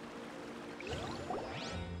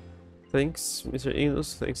 Thanks, Mr.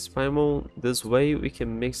 Enos. Thanks, Paimon. This way we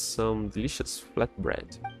can make some delicious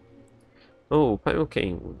flatbread. Oh, Paimon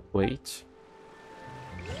can wait.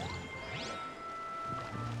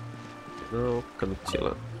 No,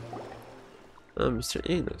 Canutilla. Mr.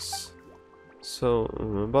 Enos. So,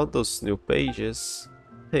 about those new pages.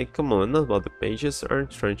 Hey, come on, not about the pages.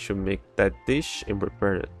 Aren't trying to make that dish and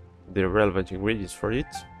prepare the relevant ingredients for it?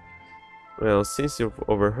 Well, since you've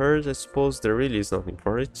overheard, I suppose there really is nothing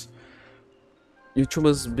for it. You two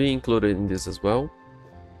must be included in this as well.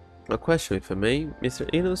 A question, if I may, Mr.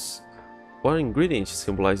 Enos. What ingredient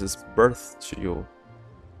symbolizes birth to you?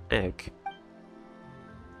 Egg.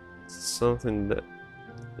 Something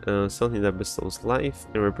that bestows life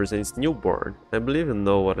and represents newborn. I believe you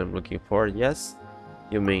know what I'm looking for, yes?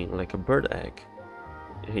 You mean like a bird egg?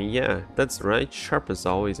 Yeah, that's right, sharp as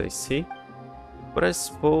always, I see. But I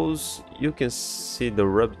suppose you can see the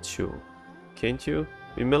rub too, can't you?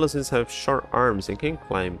 We Melusines have short arms and can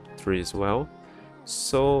climb trees well,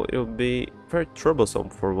 so it'll be very troublesome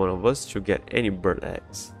for one of us to get any bird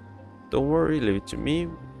eggs. Don't worry, leave it to me.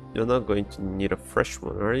 You're not going to need a fresh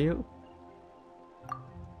one, are you?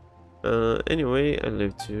 Anyway, I leave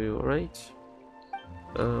it to you, alright?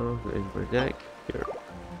 Bird egg, here.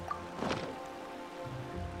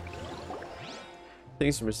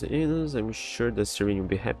 Thanks, Mr. Enos. I'm sure that Serene will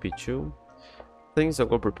be happy too. Thanks, I'll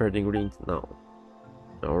go prepare the ingredient now.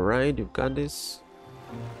 Alright, you've got this.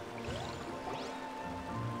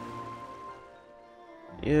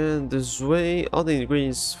 And this way, all the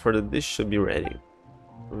ingredients for the dish should be ready.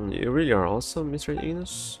 You really are awesome, Mr.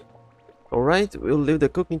 Enos. Alright, we'll leave the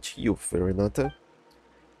cooking to you, Veronica.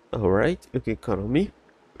 Alright, you can count on me.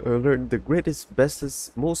 I'll learn the greatest,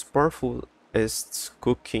 bestest, most powerfulest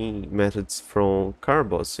cooking methods from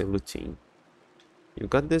Carbos and Lutin. You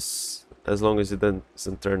got this, as long as it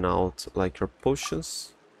doesn't turn out like your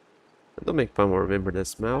potions. Don't make Paimon remember that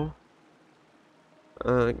smell.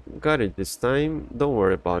 Got it this time, don't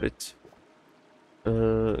worry about it.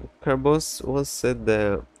 Carbos once said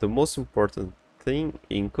that the most important thing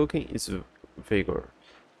in cooking is vigor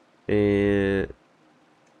and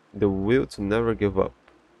the will to never give up.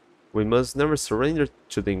 We must never surrender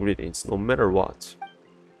to the ingredients, no matter what.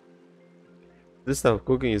 This style of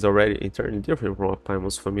cooking is already entirely different from what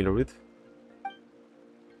Paimon's familiar with.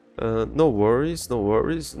 No worries, no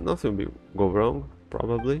worries. Nothing will go wrong,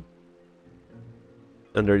 probably.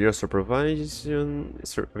 Under your supervision,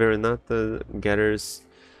 Verenata gathers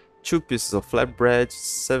 2 pieces of flatbread,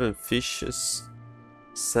 7 fishes.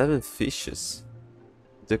 7 fishes?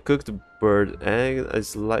 The cooked bird egg, a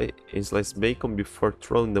sliced bacon before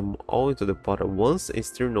throwing them all into the pot at once and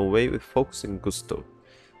stirring away with focus and gusto.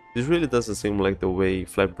 This really doesn't seem like the way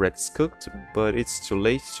flatbread is cooked, but it's too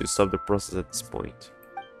late to stop the process at this point.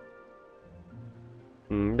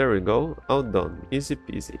 There we go, all done, easy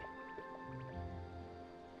peasy.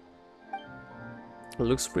 It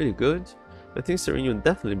looks pretty good. I think Serene will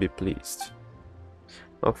definitely be pleased.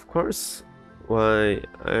 Of course, why,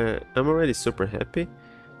 I'm already super happy.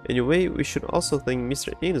 Anyway, we should also thank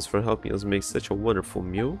Mr. Innes for helping us make such a wonderful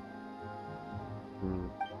meal.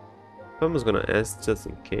 I was gonna ask just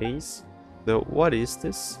in case. Though, what is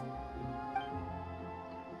this?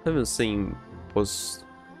 Haven't seen poisson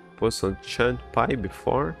pie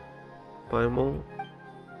before. Paimon.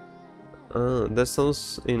 That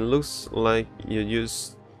sounds. It looks like you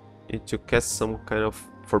use it to cast some kind of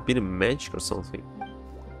forbidden magic or something.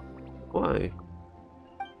 Why?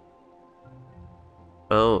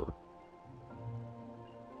 Oh.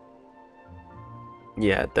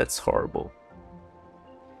 Yeah, that's horrible.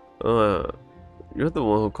 You're the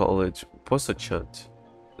one who called it Posachant.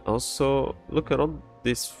 Also, look at all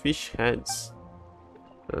these fish heads.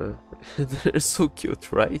 They're so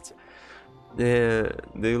cute, right?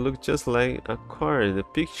 They look just like a card in a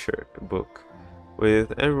picture book,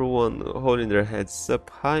 with everyone holding their heads up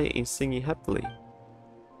high and singing happily.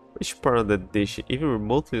 Which part of the dish even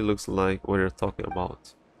remotely looks like what you're talking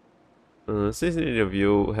about? Since any of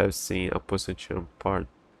you have seen a Posachant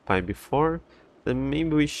pie before, then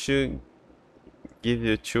maybe we should give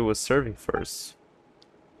you 2 a serving first.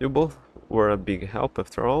 You both were a big help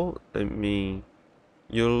after all. I mean,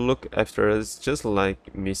 you look after us just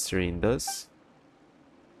like Miss Serene does.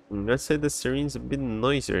 I'd say that Serene's a bit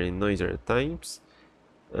noisier and noisier at times,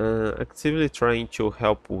 actively trying to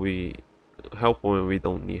help when we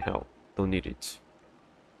don't need it.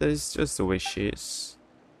 That's just the way she is.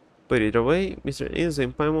 But either way, Mr. Enzo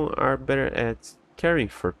and Paimon are better at caring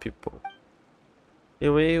for people.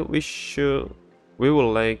 Anyway, we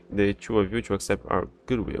would like the 2 of you to accept our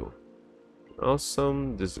goodwill.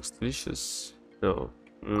 Awesome, this looks delicious. No,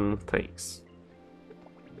 thanks.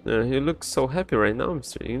 You look so happy right now,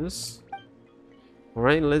 Mr. Innes.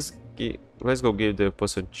 Alright, let's go give the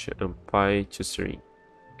poison pie to Serene.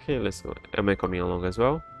 Okay, let's go. Am I coming along as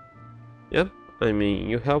well? Yep, I mean,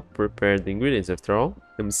 you help prepare the ingredients after all.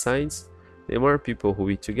 And besides, the more people who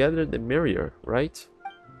eat together, the merrier, right?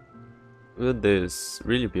 Will this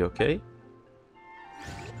really be okay?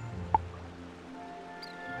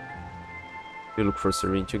 We look for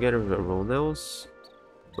Serene together with everyone else.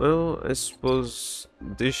 Well, I suppose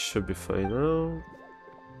this should be fine now.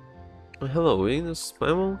 Hello, Innes,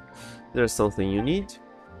 Paimon. There's something you need?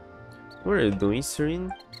 What are you doing,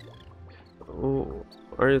 Serene? Oh,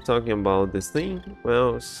 are you talking about this thing?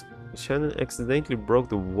 Well, Shannon accidentally broke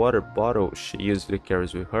the water bottle she usually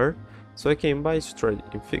carries with her, so I came by to try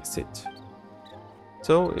and fix it.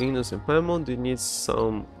 So, Innes and Paimon, do you need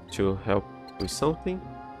some to help with something?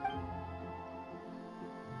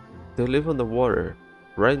 They live on the water,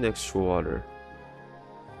 right next to water.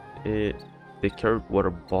 They carry water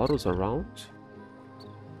bottles around?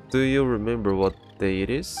 Do you remember what day it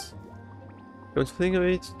is? Come to think of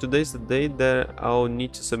it, today's the day that I'll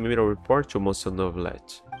need to submit a report to Monsieur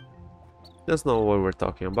Novelet. That's not what we're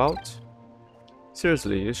talking about.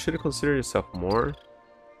 Seriously, you should consider yourself more.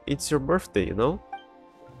 It's your birthday, you know?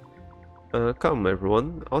 Come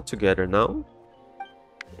everyone, all together now.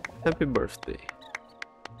 Happy birthday.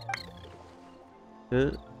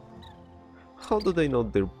 How do they know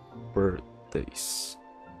their birthdays?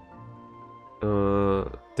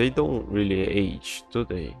 They don't really age, do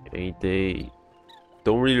they? And they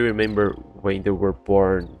don't really remember when they were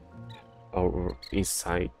born or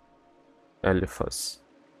inside Elephas.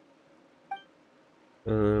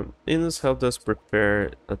 Innes helped us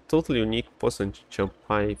prepare a totally unique poison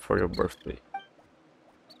pie for your birthday.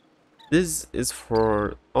 This is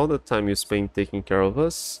for all the time you spent taking care of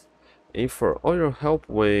us, and for all your help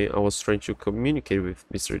when I was trying to communicate with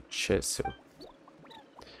Mr. Chesil.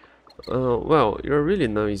 Well, you're really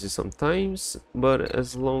noisy sometimes, but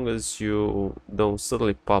as long as you don't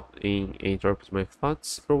suddenly pop in and interrupt my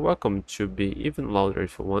thoughts, you're welcome to be even louder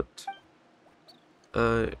if you want.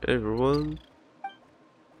 Everyone...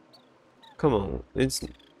 Come on,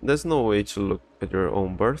 There's no way to look at your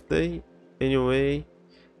own birthday. Anyway,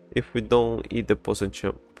 if we don't eat the potion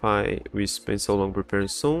pie we spent so long preparing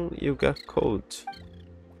soon, you get cold.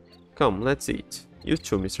 Come, let's eat. You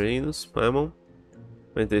too, Mr. Inus, Mammon.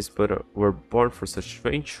 My days but were born for such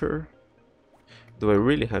adventure. Do I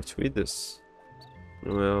really have to eat this?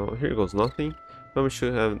 Well, here goes nothing. Mama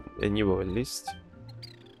should have a nibble at least.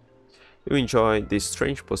 You enjoy this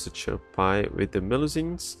strange potato pie with the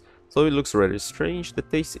melusines. Though it looks rather strange, the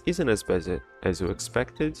taste isn't as bad as you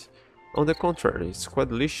expected. On the contrary, it's quite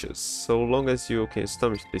delicious, so long as you can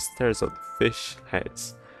stomach the stares of the fish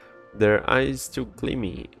heads, their eyes still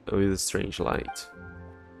gleaming with a strange light.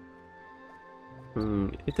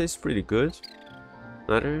 It tastes pretty good.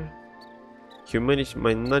 Neither. Humanity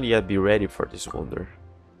might not yet be ready for this wonder.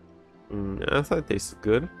 I thought it tasted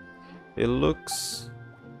good. It looks...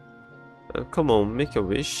 come on, make a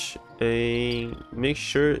wish and make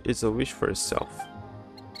sure it's a wish for yourself.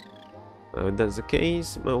 If that's the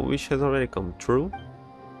case, my wish has already come true.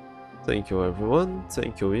 Thank you everyone,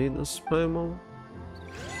 thank you Inus, Paimon.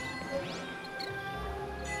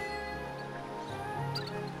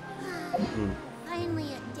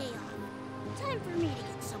 Finally a day off. Time for me to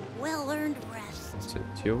get some well-earned rest.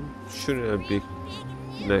 Thank you. Shouldn't I be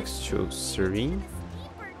next to Serene?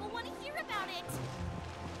 Will want to hear about it.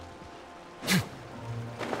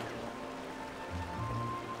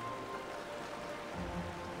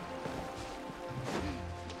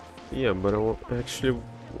 Yeah, but actually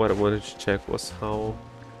what I wanted to check was how...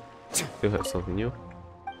 You have something new?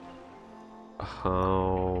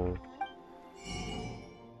 How...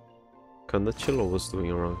 Kandachilo was doing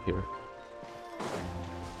around here.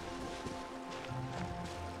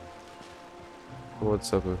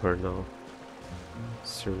 What's up with her now?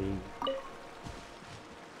 Serene.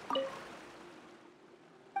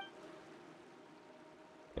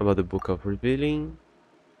 About the Book of Revealing.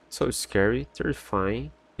 So scary,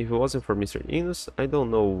 terrifying. If it wasn't for Mr. Inus, I don't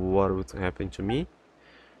know what would happen to me.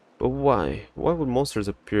 But why? Why would monsters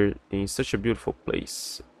appear in such a beautiful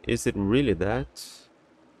place? Is it really that?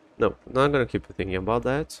 No, not gonna keep thinking about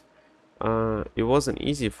that. It wasn't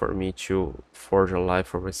easy for me to forge a life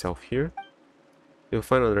for myself here. You'll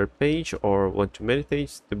find another page or want to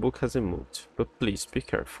meditate, the book hasn't moved, but please be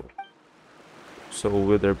careful. So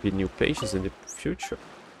will there be new pages in the future?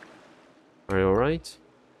 Are you alright?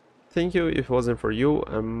 Thank you, if it wasn't for you,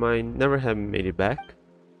 I might never have made it back.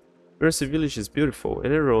 Mercy Village is beautiful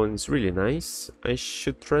and everyone is really nice. I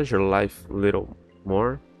should treasure life a little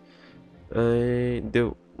more.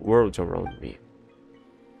 The world around me.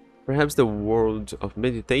 Perhaps the world of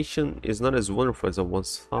meditation is not as wonderful as I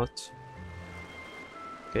once thought.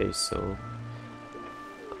 Okay, so...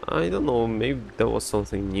 I don't know, maybe that was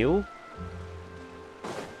something new?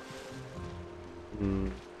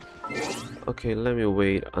 Okay, let me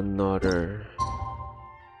wait another...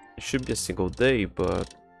 It should be a single day,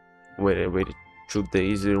 but... When I waited 2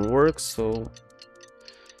 days it didn't work, so...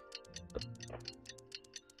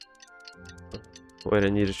 When I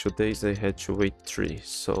needed 2 days I had to wait 3,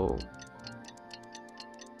 so...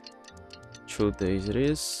 2 days it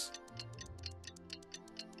is.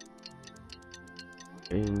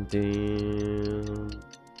 And then...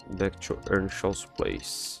 Back to Earnshaw's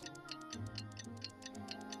place.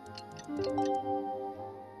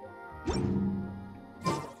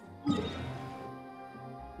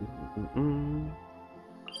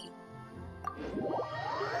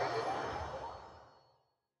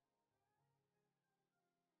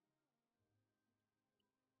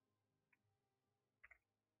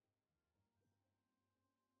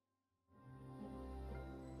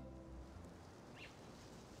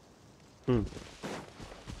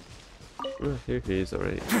 Here he is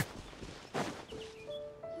already.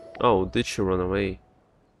 Oh, did she run away?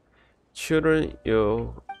 Children,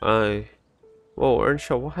 Whoa,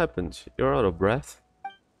 Earnshaw, what happened? You're out of breath?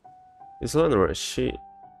 It's Lenora,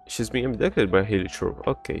 she's being abducted by Haley True.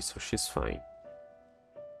 Okay, so she's fine.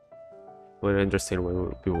 Well, I understand why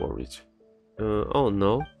we'll be worried. Oh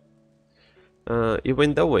no. It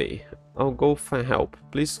went that way. I'll go find help.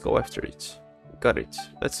 Please go after it. Got it.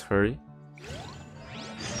 Let's hurry.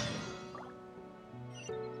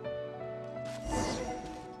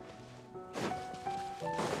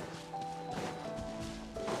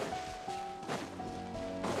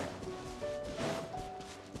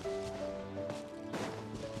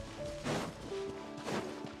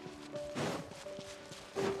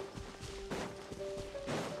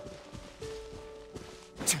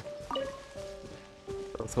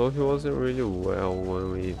 I thought he wasn't really well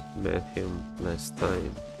when we met him last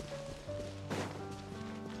time.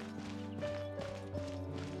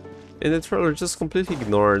 And the trailer just completely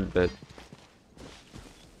ignored that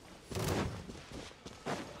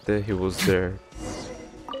that he was there.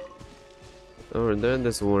 Over there,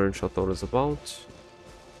 there's the one shot told us about.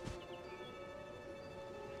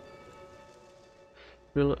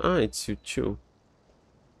 Really? Ah, it's you too.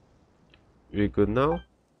 You good now?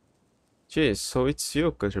 Geez, so it's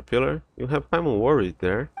you, Caterpillar. You have Paimon worried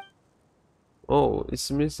there. Oh, it's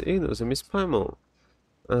Miss Ignos and Miss Paimon.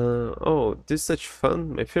 Oh, this is such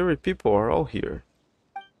fun. My favorite people are all here.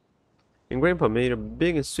 And Grandpa made a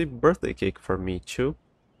big and sweet birthday cake for me, too.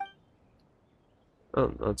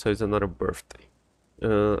 Oh, so it's another birthday.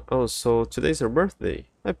 Oh, so today's her birthday.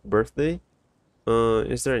 Happy birthday.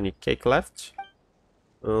 Is there any cake left?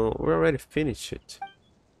 We already finished it.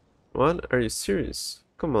 What? Are you serious?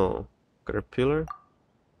 Come on, Caterpillar.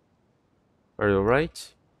 Are you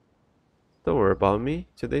alright? Don't worry about me.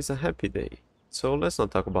 Today's a happy day. So let's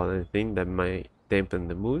not talk about anything that might dampen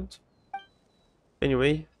the mood.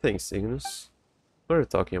 Anyway, thanks, Ignis. What are you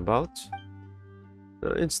talking about?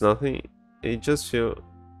 It's nothing. I just feel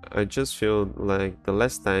like the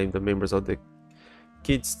last time the members of the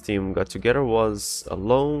kids team got together was a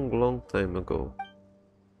long time ago.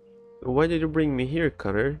 Why did you bring me here,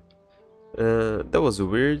 Cutter? That was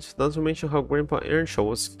weird, not to mention how Grandpa Earnshaw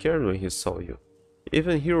was scared when he saw you.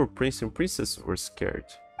 Even Hero Prince and Princess were scared.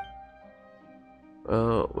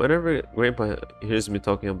 Whenever Grandpa hears me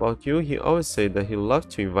talking about you, he always says that he'd love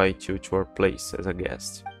to invite you to our place as a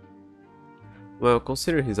guest. Well,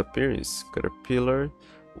 consider his appearance, Caterpillar.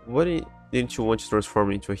 Didn't you want to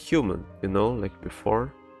transform into a human, you know, like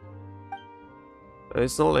before?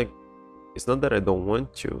 It's not that I don't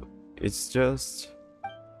want to, it's just...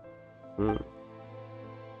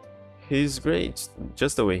 He's great,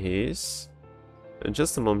 just the way he is. And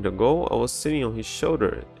just a moment ago, I was sitting on his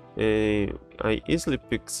shoulder, and I easily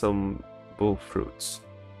picked some bull fruits.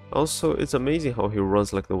 Also, it's amazing how he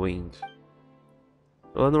runs like the wind.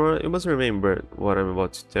 Lenora, you must remember what I'm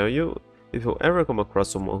about to tell you. If you ever come across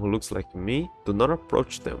someone who looks like me, do not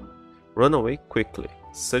approach them. Run away quickly.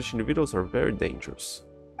 Such individuals are very dangerous.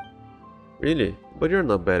 Really? But you're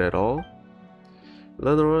not bad at all.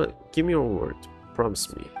 Lenora, give me your word.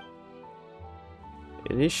 Promise me.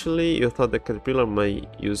 Initially, you thought that Caterpillar might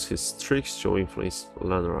use his tricks to influence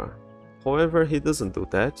Lenora. However, he doesn't do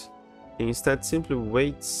that. He instead simply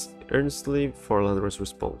waits earnestly for Lenora's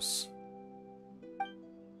response.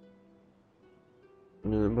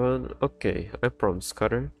 But okay, I promise,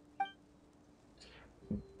 Cutter.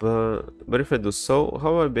 But if I do so,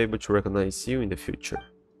 how will I be able to recognize you in the future?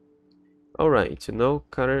 Alright, you know,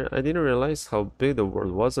 Cutter, I didn't realize how big the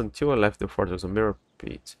world was until I left the Fortress of Mirror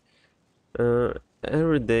Pit.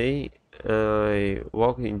 Every day I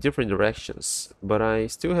walk in different directions, but I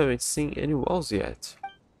still haven't seen any walls yet.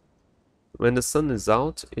 When the sun is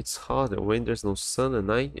out, it's hot, and when there's no sun at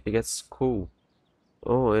night, it gets cool.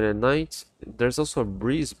 Oh, and at night, there's also a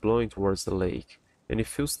breeze blowing towards the lake, and it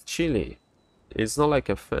feels chilly. It's not like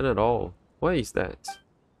a fan at all. Why is that?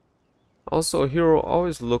 Also, Hero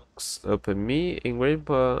always looks up at me and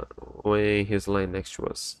Grandpa when he's lying next to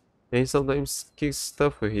us. And he sometimes kicks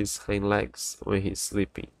stuff with his hind legs when he's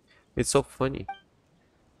sleeping. It's so funny.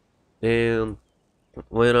 And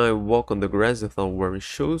when I walk on the grass without wearing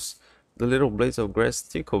shoes, the little blades of grass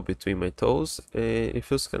tickle between my toes and it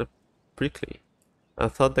feels kind of prickly. I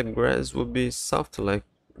thought that grass would be soft like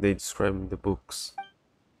they describe in the books.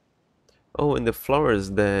 Oh, and the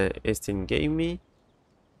flowers that Estin gave me,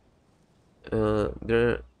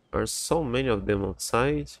 there are so many of them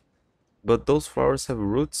outside, but those flowers have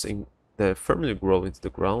roots that firmly grow into the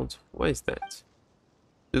ground. Why is that?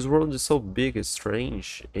 This world is so big and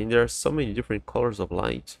strange, and there are so many different colors of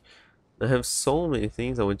light. I have so many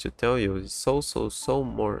things I want to tell you.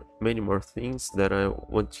 Many more things that I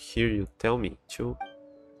want to hear you tell me too.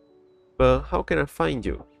 But how can I find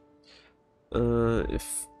you?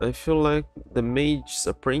 If I feel like the mage's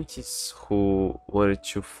apprentice who wanted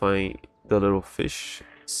to find the little fish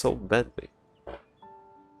so badly.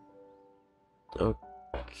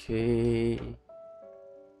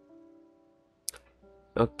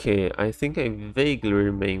 Okay, I think I vaguely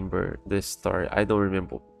remember this story. I don't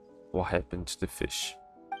remember what happened to the fish.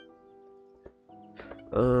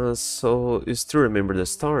 So you still remember the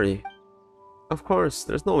story? Of course,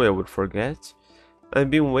 there's no way I would forget. I've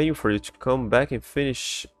been waiting for you to come back and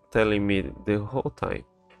finish telling me the whole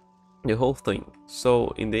thing.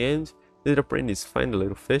 So, in the end, did the apprentice find the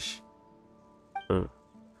little fish?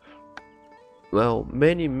 Well,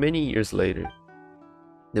 many years later,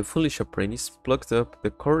 the foolish apprentice plucked up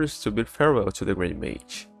the courage to bid farewell to the great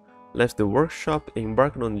mage, left the workshop and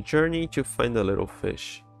embarked on a journey to find the little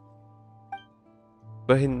fish.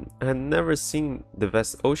 but he had never seen the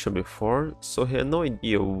vast ocean before, so he had no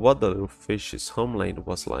idea what the little fish's homeland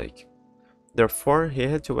was like. Therefore, he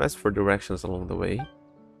had to ask for directions along the way.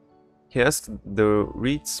 He asked the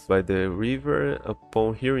reeds by the river.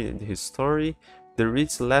 Upon hearing his story, the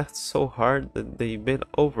reeds laughed so hard that they bent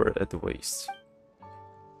over at the waist.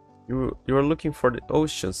 You are looking for the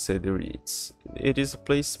ocean, said the reeds. It is a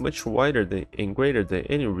place much wider and greater than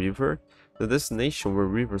any river, the destination where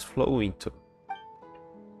rivers flow into.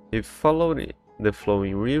 He followed the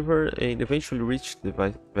flowing river and eventually reached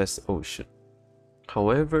the vast ocean.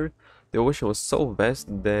 However, the ocean was so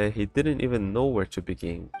vast that he didn't even know where to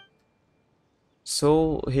begin.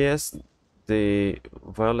 So he asked the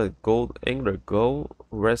violet gold angler gull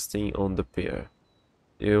resting on the pier.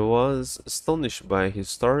 It was astonished by his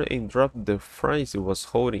story and dropped the fries it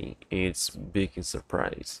was holding in its beak in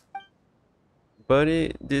surprise.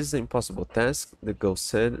 Buddy, this is an impossible task, the gull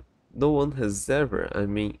said. No one has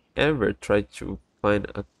ever tried to find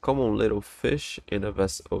a common little fish in a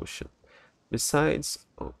vast ocean. Besides,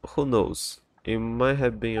 who knows, it might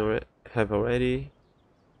have already.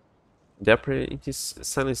 The apprentice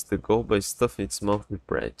silenced the gull by stuffing its mouth with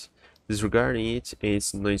bread, disregarding it and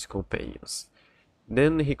its noisy companions.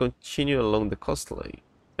 Then he continued along the coastline,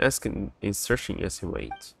 asking and searching as he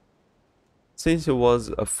went. Since he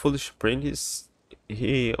was a foolish apprentice,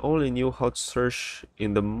 he only knew how to search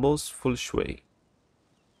in the most foolish way.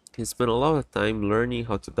 He spent a lot of time learning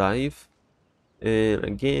how to dive, and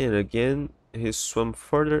again he swam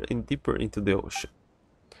further and deeper into the ocean.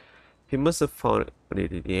 He must have found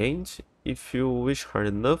it in the end. If you wish hard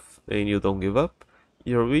enough and you don't give up,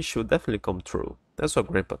 your wish will definitely come true. That's what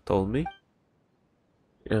Grandpa told me.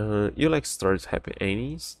 You like stories with happy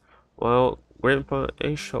endings? Well, Grandpa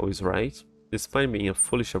Anshaw is right. Despite being a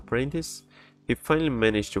foolish apprentice, he finally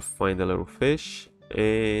managed to find the little fish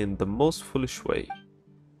in the most foolish way.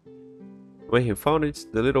 When he found it,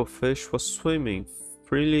 the little fish was swimming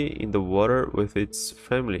freely in the water with its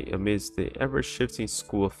family amidst the ever-shifting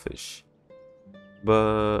school of fish.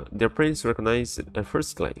 But the apprentice recognized it at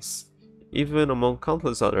first glance, even among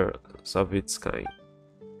countless others of its kind.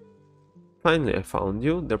 Finally, I found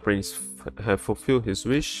you. The apprentice had fulfilled his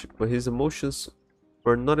wish, but his emotions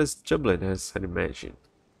were not as jubilant as had imagined.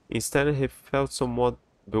 Instead, he felt somewhat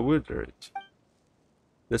bewildered.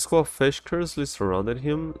 The school of fish curiously surrounded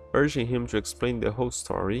him, urging him to explain the whole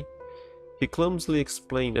story. He clumsily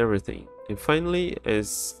explained everything, and finally,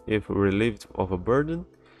 as if relieved of a burden,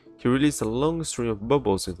 he released a long string of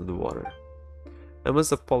bubbles into the water. I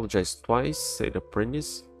must apologize twice, said the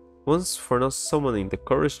apprentice. Once for not summoning the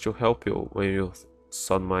courage to help you when you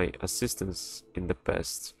sought my assistance in the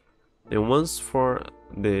past, and once for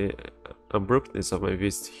the abruptness of my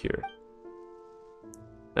visit here.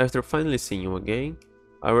 After finally seeing you again,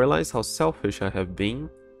 I realized how selfish I have been.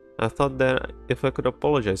 I thought that if I could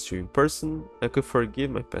apologize to you in person, I could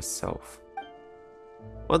forgive my past self.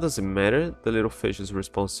 What does it matter? The little fish's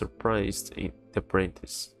response surprised the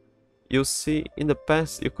apprentice. You see, in the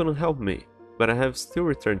past you couldn't help me, but I have still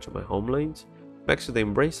returned to my homeland, back to the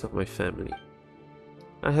embrace of my family.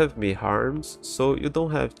 I have been harmed, so you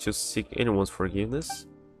don't have to seek anyone's forgiveness.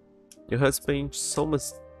 You have spent so much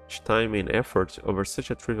time and effort over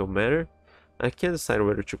such a trivial matter, I can't decide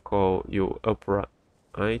whether to call you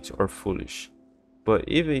upright or foolish. But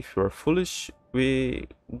even if you are foolish, we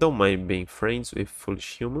don't mind being friends with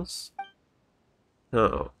foolish humans.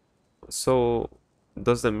 Oh, so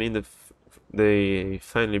does that mean that they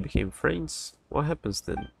finally became friends? What happens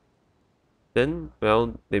then? Then,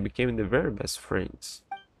 well, they became the very best friends.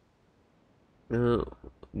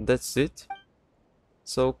 That's it?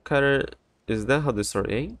 So, Carter, is that how the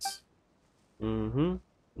story ends?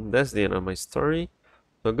 That's the end of my story.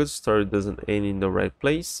 If a good story doesn't end in the right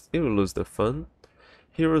place, it will lose the fun.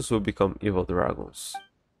 Heroes will become evil dragons.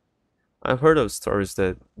 I've heard of stories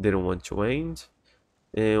that didn't want to end,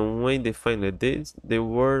 and when they finally did, they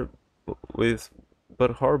were with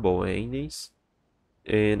but horrible endings,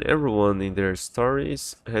 and everyone in their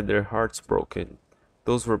stories had their hearts broken.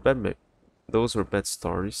 Those were bad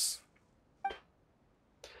stories.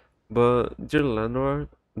 But dear Lenore,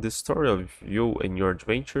 the story of you and your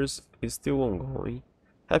adventures is still ongoing.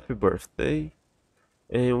 Happy birthday!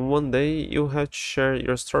 And one day you'll have to share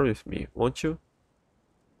your story with me, won't you?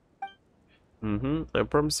 I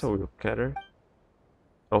promise I will, Catter.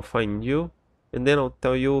 I'll find you, and then I'll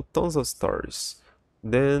tell you tons of stories.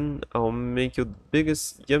 Then I'll make you the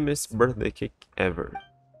biggest, yummiest birthday cake ever.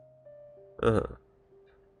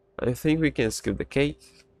 I think we can skip the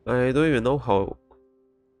cake. I don't even know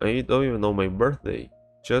my birthday.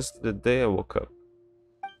 Just the day I woke up.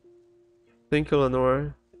 Thank you,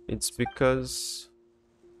 Lenore. It's because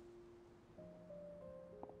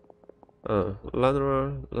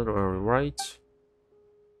Lenora, right?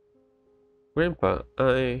 Grandpa,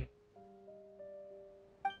 uh,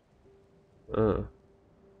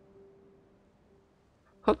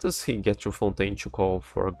 how does he get to Fontaine to call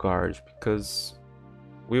for a guard? Because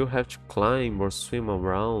we'll have to climb or swim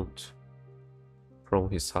around from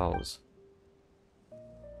his house.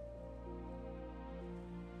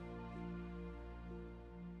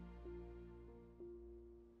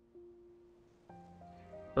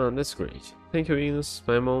 That's great. Thank you, Ines,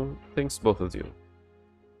 Maimon. Thanks, both of you.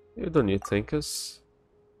 You don't need to thank us.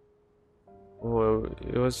 Well,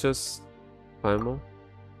 it was just Paimon.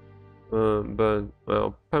 But,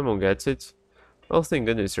 well, Paimon gets it. Oh, thank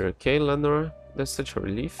goodness you're okay, Lenora. That's such a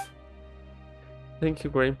relief. Thank you,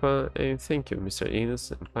 Grandpa, and thank you, Mr.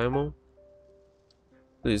 Ines and Paimon.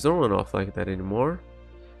 Please don't run off like that anymore.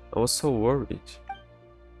 I was so worried.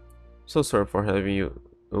 So sorry for having you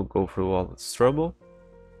go through all this trouble.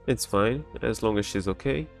 It's fine, as long as she's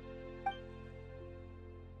okay.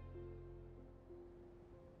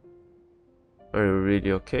 Are you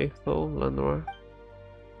really okay, though, Lenora?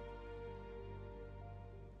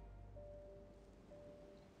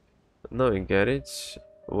 No, I get it.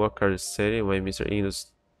 What are you saying when Mr.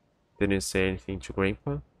 Ines didn't say anything to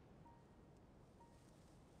Grandpa?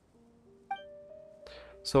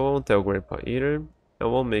 So I won't tell Grandpa either. I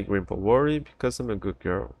won't make Grandpa worry because I'm a good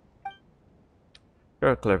girl.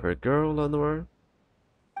 You're a clever girl, Lenora.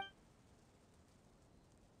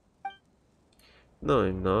 No,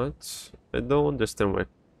 I'm not. I don't understand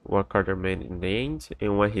what Carter meant in the end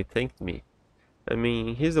and why he thanked me. I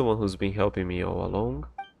mean, he's the one who's been helping me all along.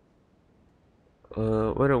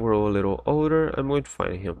 When I grow a little older, I'm going to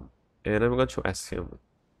find him, and I'm going to ask him.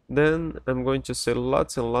 Then I'm going to say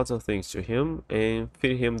lots and lots of things to him and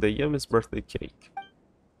feed him the yummiest birthday cake.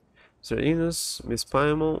 Sir Ines, Miss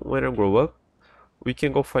Paimon, when I grow up, we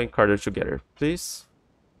can go find Carter together, please?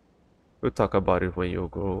 We'll talk about it when you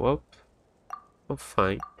grow up. Oh,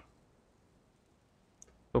 fine.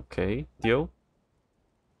 Okay, deal.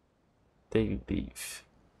 They leave.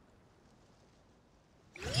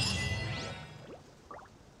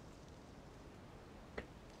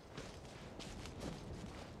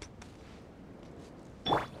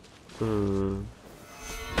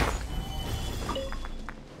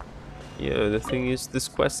 Yeah, the thing is, this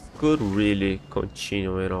quest could really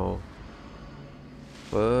continue and all.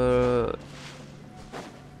 But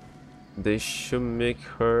they should make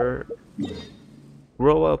her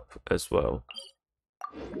grow up as well.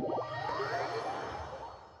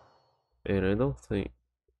 And I don't think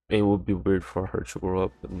it would be weird for her to grow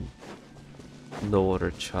up and no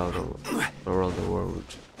other child around the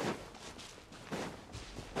world.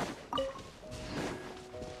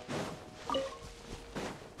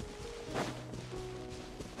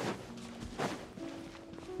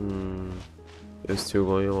 You're still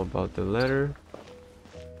going on about the letter.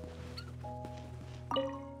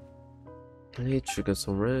 I need to get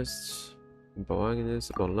some rest. About Agnes,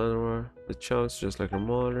 about Lenora. The child's just like her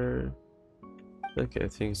mother. Okay, I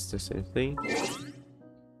think it's the same thing.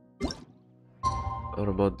 What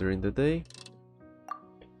about during the day?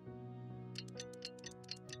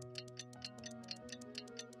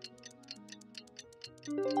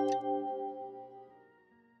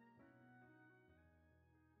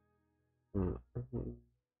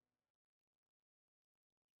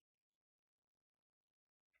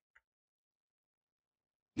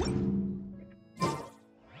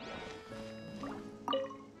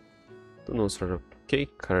 No sort of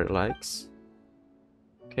cake Carter likes.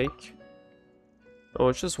 Cake? I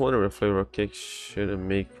was just wondering what flavor of cake should I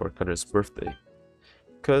make for Carter's birthday.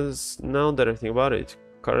 Cause now that I think about it,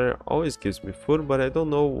 Carter always gives me food, but I don't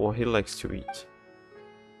know what he likes to eat.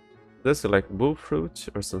 Does he like bullfruit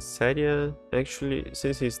or sunsettia? Actually,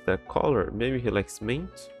 since he's that color, maybe he likes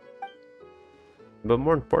mint? But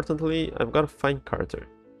more importantly, I've gotta find Carter.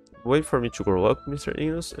 Wait for me to grow up, Mr.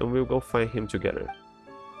 Ines, and we'll go find him together.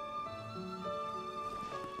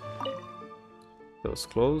 That was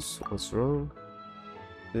close. What's wrong?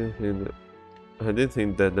 I didn't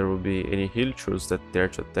think that there would be any hill trolls that dare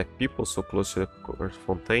to attack people so close to the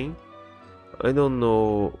fontaine. I don't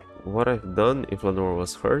know what I've done if Lenore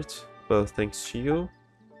was hurt, but thanks to you,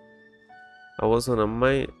 I was on a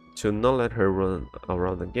mind to not let her run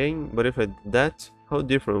around again, but if I did that, how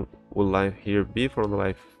different would life here be from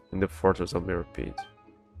life in the fortress of Mirrorpit?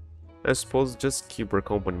 I suppose just keep her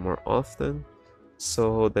company more often,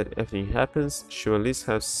 so that if anything happens, she'll at least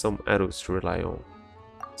have some adults to rely on.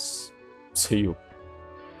 See you.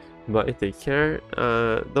 But take care,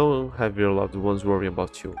 don't have your loved ones worry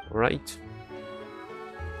about you, alright?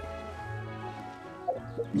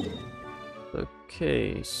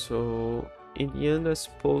 Okay, so in the end, I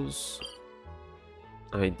suppose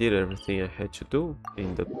I did everything I had to do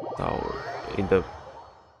in the tower. In the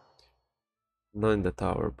Not in the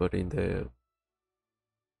tower, but in the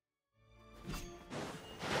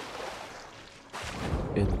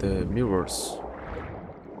mirrors.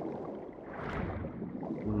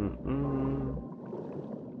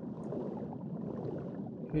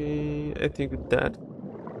 Okay, I think that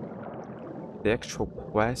the actual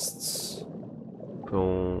quests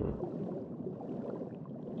from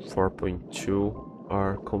 4.2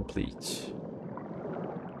 are complete.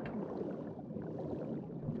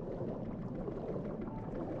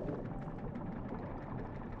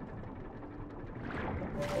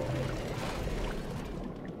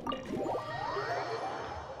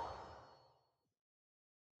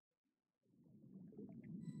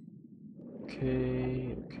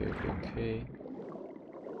 Okay.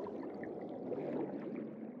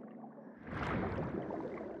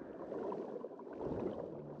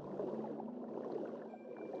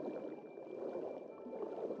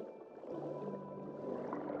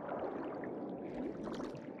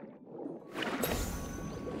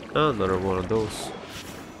 Another one of those.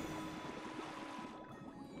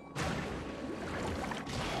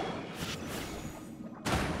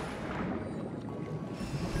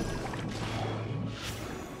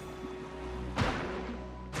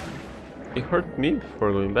 It hurt me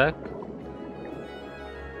before going back.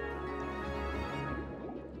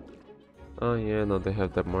 Oh yeah, no, they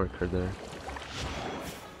have that marker there.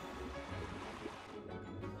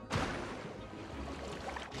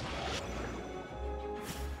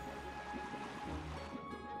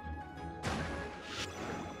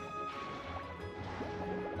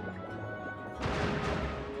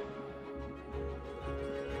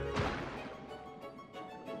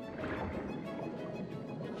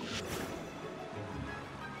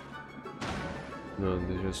 No,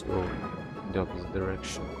 they just go the opposite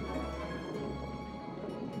direction.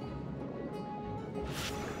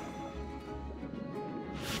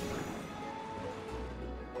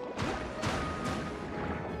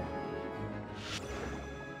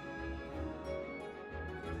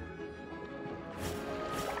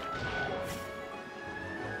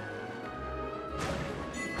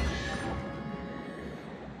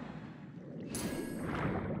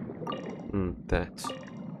 That.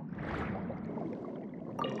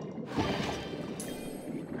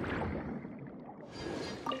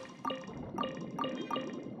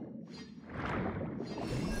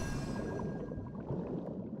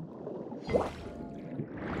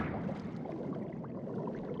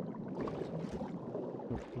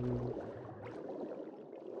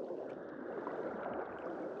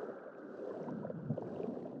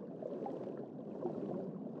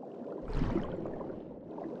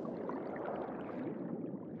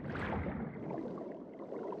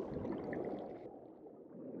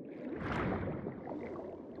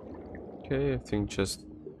 Okay, I think just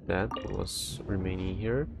that was remaining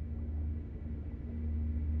here.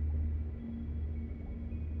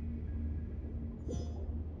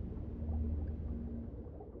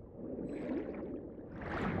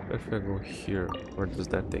 If I go here, where does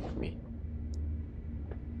that take me?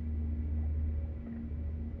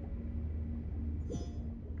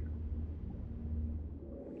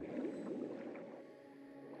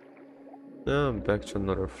 Now I'm back to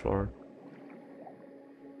another floor.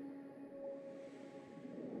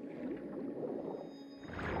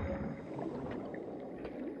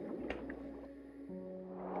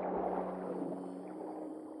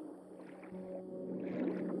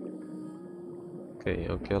 Okay,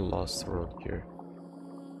 I'll get lost around here.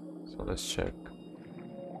 So let's check.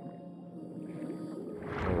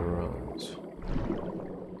 Around.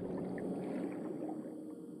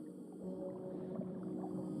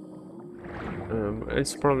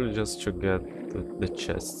 It's probably just to get the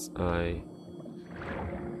chests.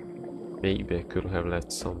 Maybe I could have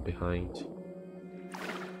left some behind.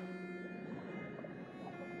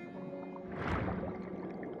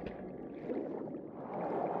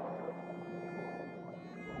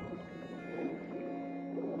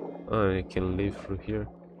 I can live through here.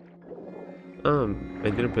 I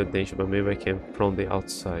didn't pay attention, but maybe I can from the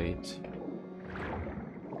outside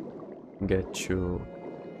get to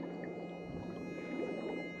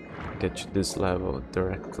this level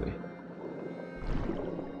directly.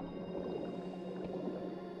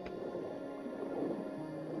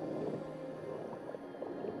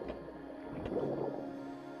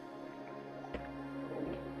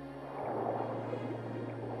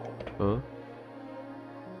 Huh?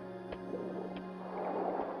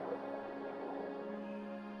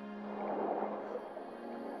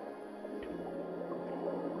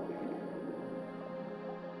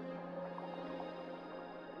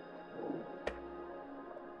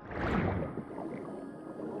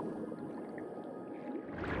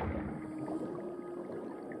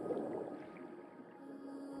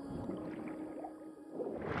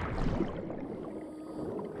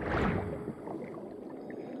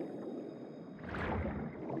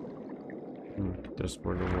 there's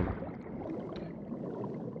more than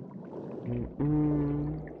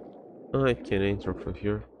one. Oh, I can enter from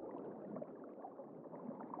here.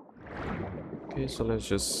 Okay, so let's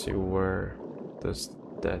just see where does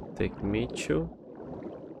that take me to.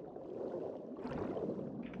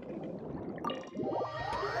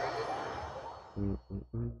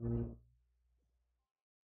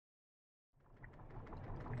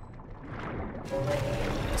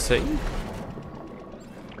 Same?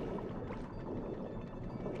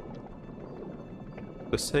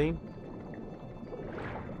 The same?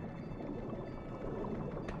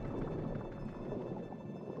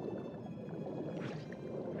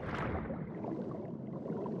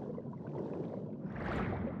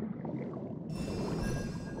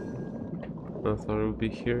 I thought it would be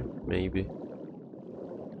here, maybe.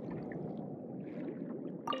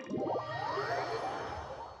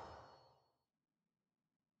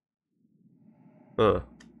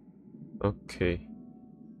 Okay.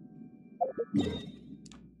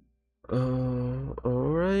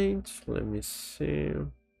 Alright, let me see.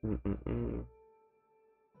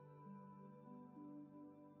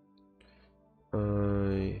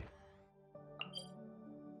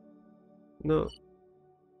 No.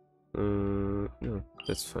 No,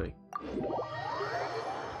 that's fine.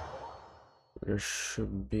 There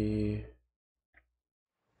should be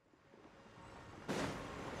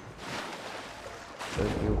a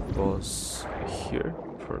new boss here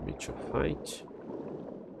for me to fight.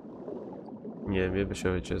 Yeah, maybe I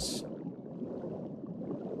should have just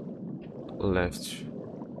left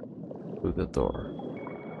through the door.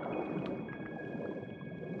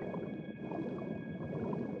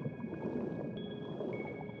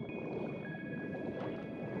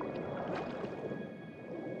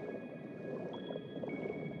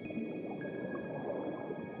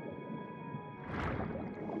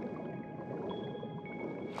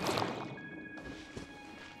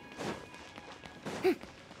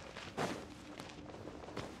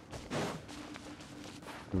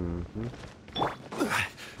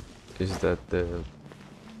 Is that the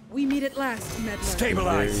We meet at last, meddler.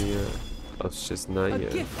 Stabilize! area of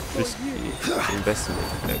Chassanion? gift for Risky investment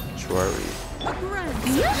actuary. A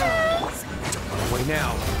grand Yes! Away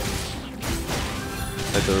now!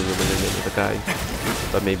 I don't remember the name of the guy,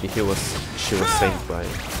 but maybe she was saved by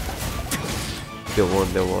the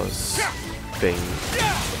one that was being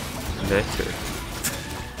nectar.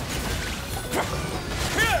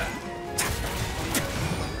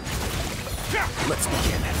 Let's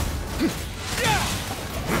begin.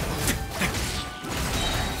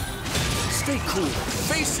 Stay cool.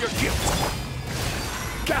 Face your guilt.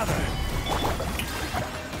 Gather.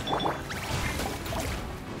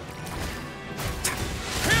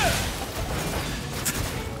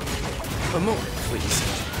 A moment, please.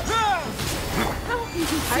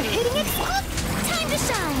 Hard hitting it. Time to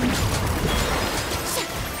shine.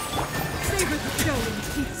 savor the show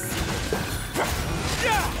in peace.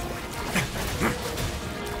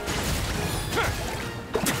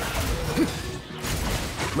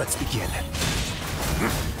 Let's begin.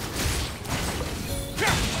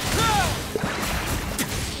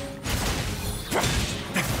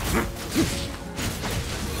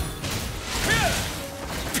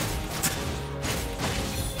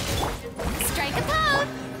 Strike a pose.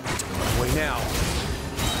 Away now.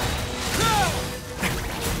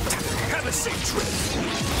 Have a safe trip.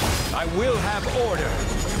 I will have order.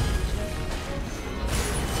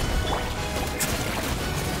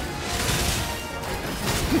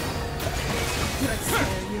 Did I scare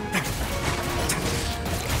you?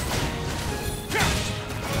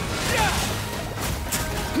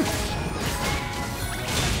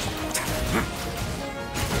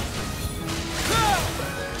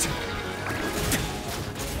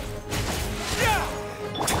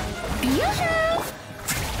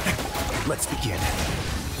 Let's begin.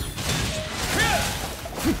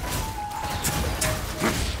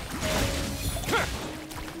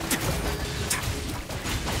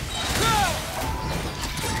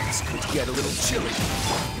 This could get a little chilly.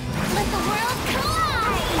 Let the world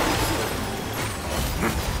collide.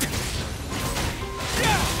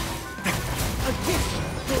 A gift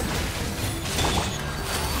for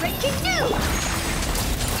Breaking news.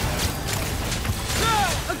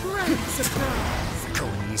 a grand surprise.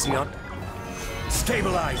 Going easy on.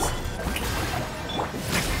 Stabilize.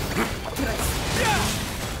 Did I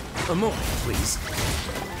A moment, please.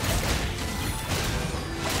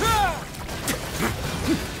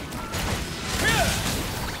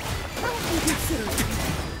 consider it?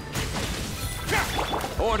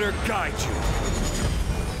 Order guide you.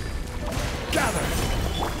 Gather.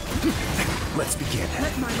 Let's begin.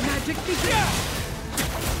 Let my magic begin.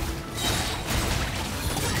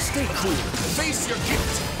 Stay cool. Face your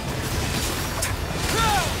gift.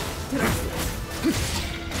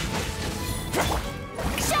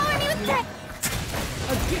 Shower me with that!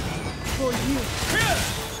 A gift for you.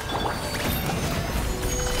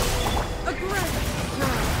 A grand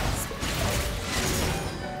prize.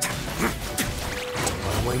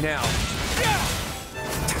 On the way now.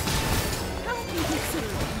 How can you consider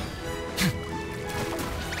it?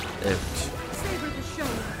 Empty. Savor the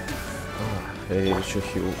show. Hey, deixa eu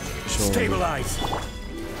heal. Stabilize.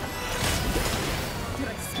 Did I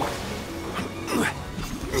scare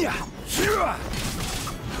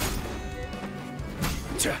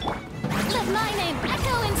Let my name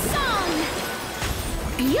echo in song!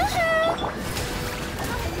 Yoo-hoo!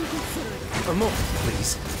 How can you consider it? A moment,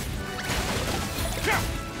 please.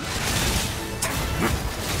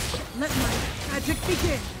 Let my magic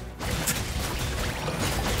begin.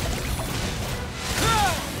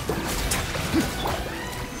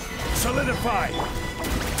 Solidify.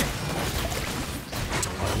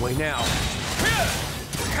 On the way now.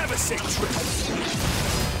 Have a safe trip.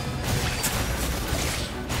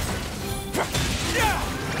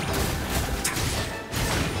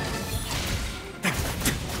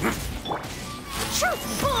 Truth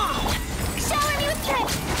bomb! Shower me with that!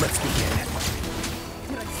 Let's begin.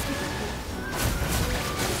 Did I scare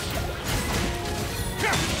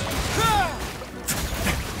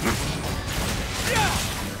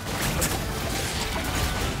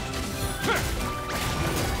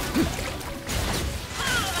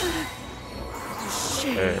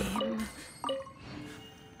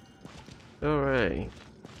Alright.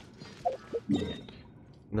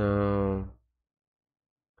 Now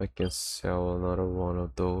I can sell another one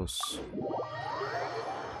of those.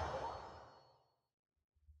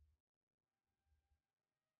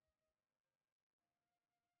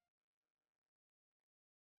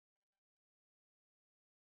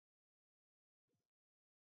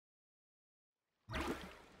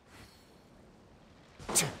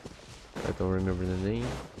 I don't remember the name.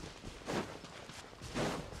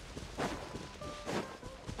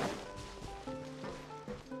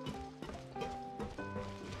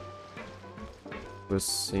 But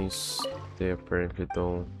since they apparently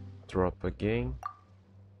don't drop again.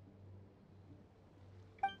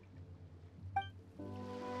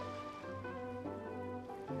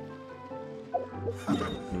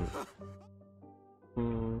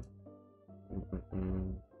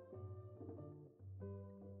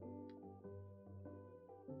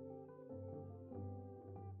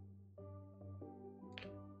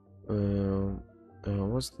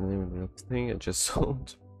 What's the name of that thing I just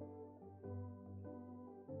sold?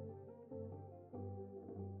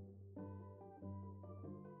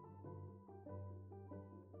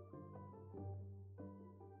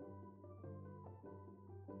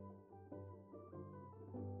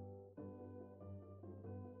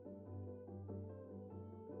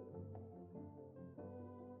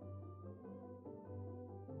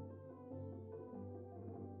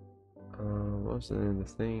 What's the name of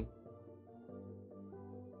the thing?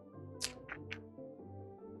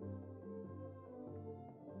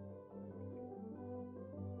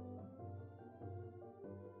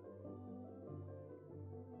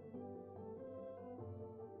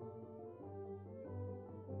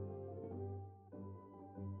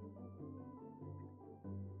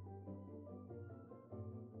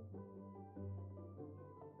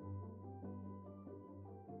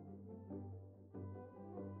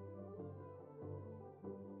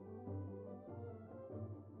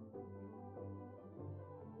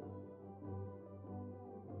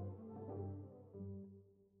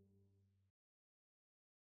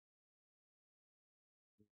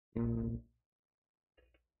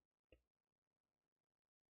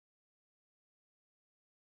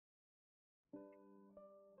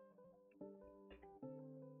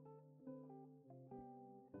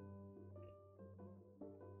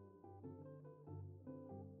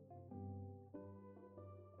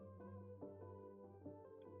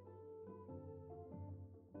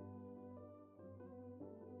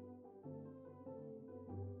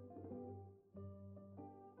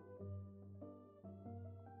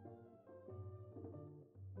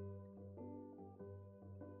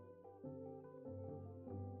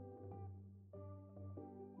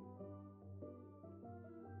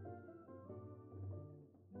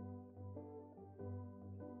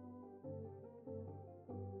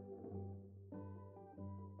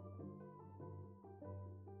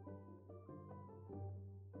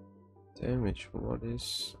 Damage, what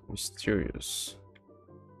is mysterious?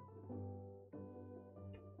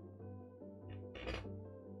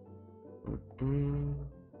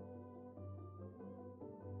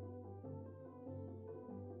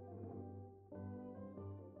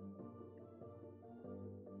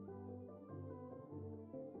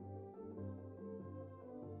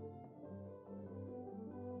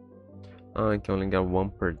 I can only get one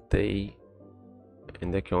per day,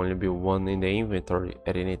 and there can only be one in the inventory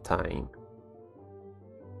at any time.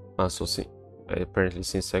 So see, apparently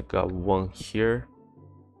since I got one here,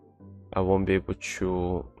 I won't be able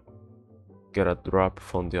to get a drop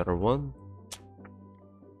from the other one.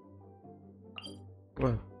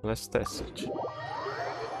 Well, let's test it.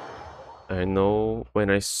 I know when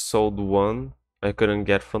I sold one, I couldn't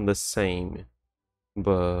get from the same,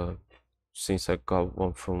 but since I got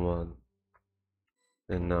one from one,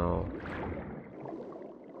 and now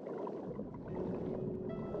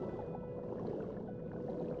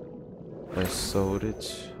I sold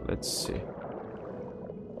it. Let's see.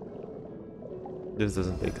 This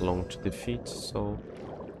doesn't take long to defeat, so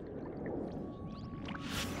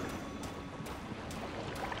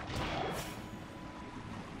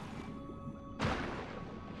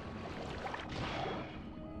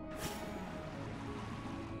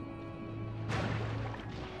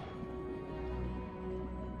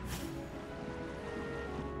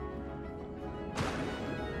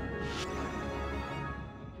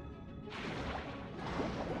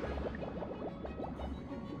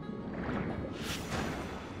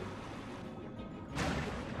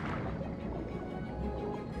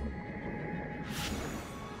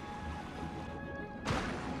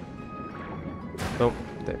oh,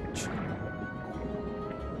 damage.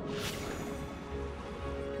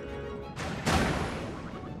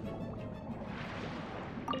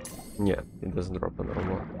 Yeah, it doesn't drop another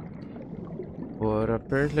one. But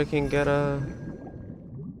apparently I can get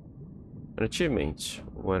an achievement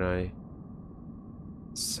when I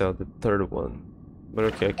sell the third one. But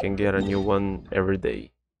okay, I can get a new one every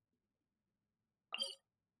day.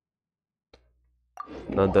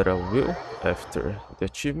 Not that I will after the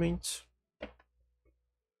achievement.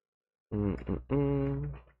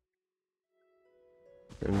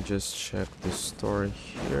 Let me just check the store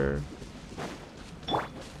here.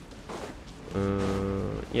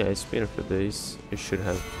 Yeah, it's been a few days. You should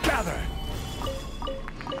have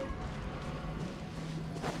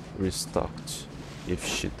restocked if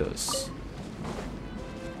she does.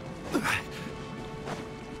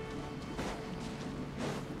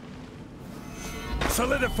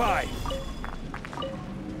 Solidify!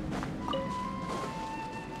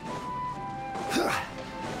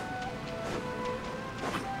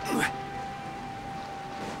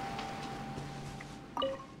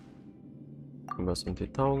 Bastante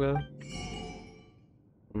Tauga.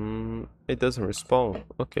 It doesn't respawn.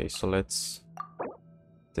 Okay, so let's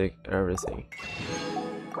take everything.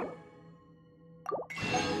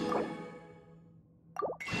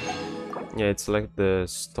 Yeah, it's like the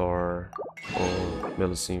store or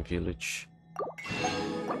Melusine village.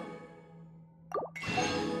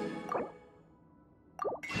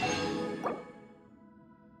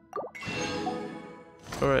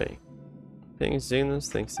 Alright. Thanks Xenos,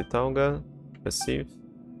 thanks Tauga. Pahsiv.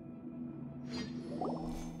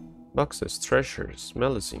 Boxes, treasures,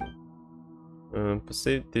 Melusine.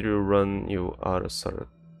 Pahsiv, did you run you out of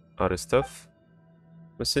stuff?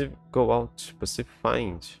 Pahsiv, go out. Pahsiv,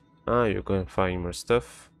 find. Ah, you're gonna find more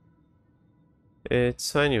stuff.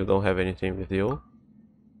 It's fine, you don't have anything with you.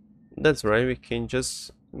 That's right, we can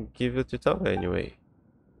just give it to Tauga anyway.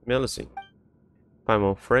 Melusine.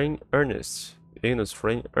 Paimon friend Ernest. Ignos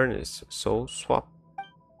friend Ernest. So swap.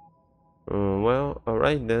 Well,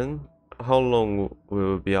 alright then. How long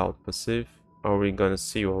will we be out, Pahsiv? Are we gonna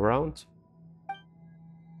see you around?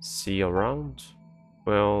 See you around?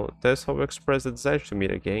 Well, that's how we express the desire to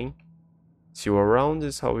meet again. See you around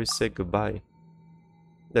is how we say goodbye.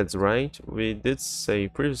 That's right, we did say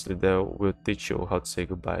previously that we'll teach you how to say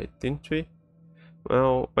goodbye, didn't we?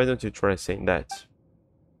 Well, why don't you try saying that?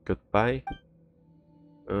 Goodbye?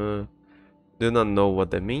 Do you not know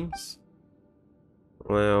what that means?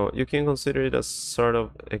 Well, you can consider it a sort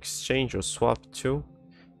of exchange or swap too.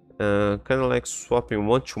 Kind of like swapping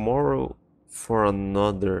one tomorrow for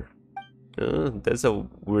another. That's a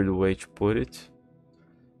weird way to put it.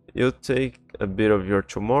 You take a bit of your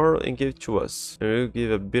tomorrow and give it to us. And we'll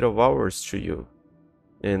give a bit of ours to you.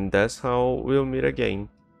 And that's how we'll meet again.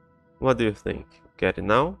 What do you think? Get it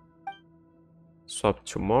now? Swap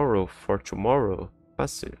tomorrow for tomorrow.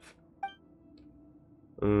 Pahsiv.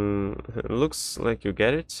 Looks like you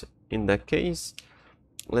get it. In that case,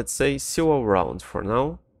 let's say see you around for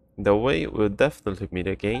now. That way we'll definitely meet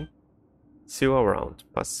again. See you around.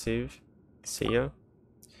 Pahsiv. See ya.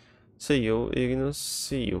 See you, Ignos.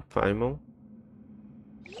 See you, Paimon.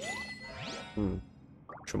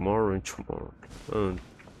 Tomorrow and tomorrow.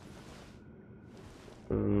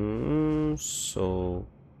 So...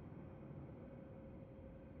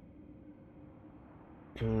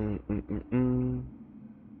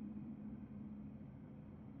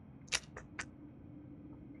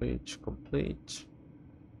 Complete.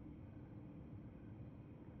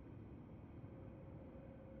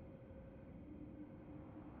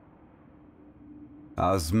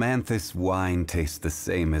 Osmanthus wine tastes the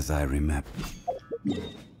same as I remember.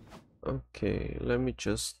 Okay, let me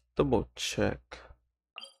just double check.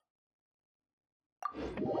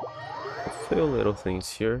 A few little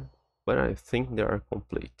things here, but I think they are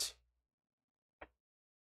complete.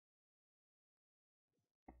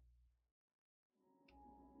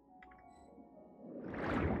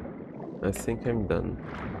 I think I'm done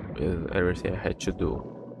with everything I had to do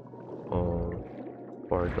on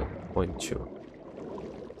for the point 2.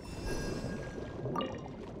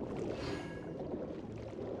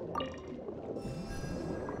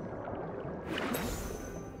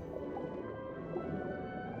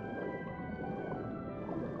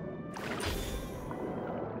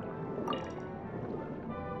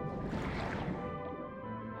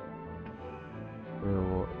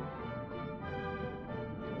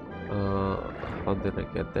 How did I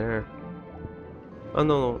get there? Oh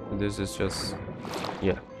no, this is just,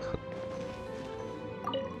 yeah.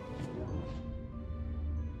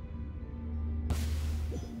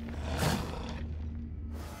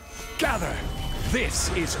 Gather! This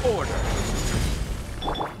is order!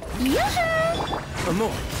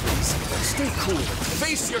 Amor, please, stay cool and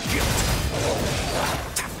face your guilt!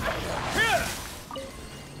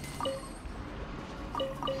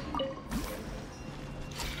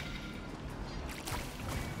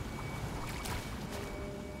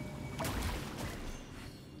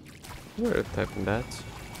 We're attacking that.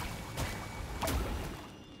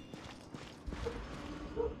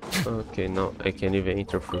 Okay, now I can't even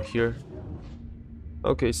enter through here.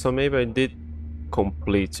 Okay, so maybe I did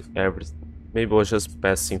complete everything. Maybe I was just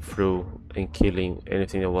passing through and killing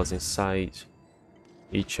anything that was inside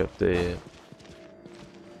each of the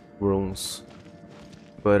rooms.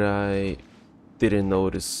 But I didn't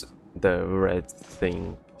notice the red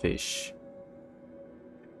thing fish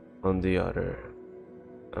on the other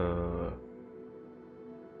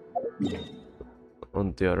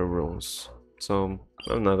rooms. So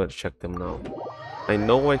I'm not gonna check them now. I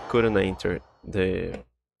know I couldn't enter the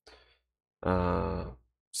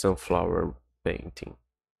sunflower painting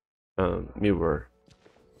mirror,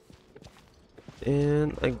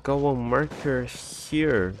 and I got one marker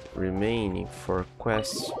here remaining for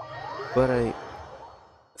quest, but I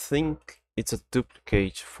think it's a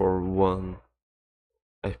duplicate for one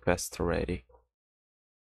I passed already.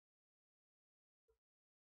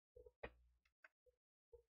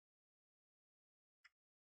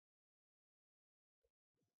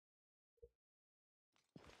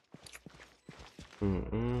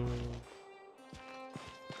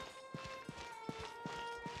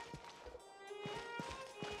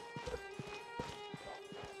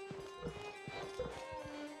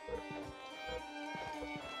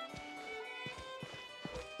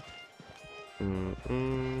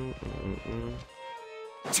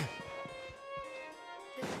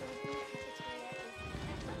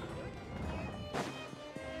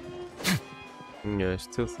 Yeah, I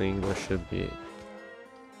still think there should be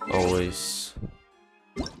always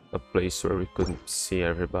a place where we couldn't see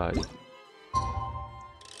everybody.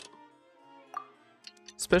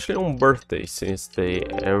 Especially on birthdays, since they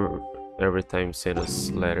every time send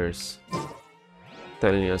us letters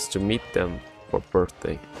telling us to meet them for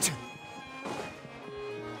birthday.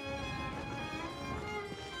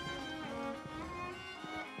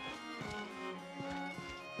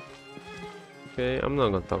 Okay, I'm not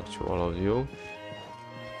gonna talk to all of you.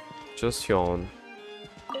 Just yawn.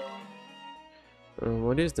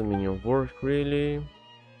 What is the meaning of work, really?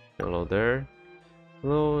 Hello there.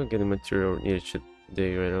 Hello, I get the material needed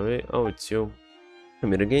today right away. Oh, it's you. I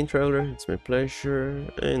meet again, traveler. It's my pleasure.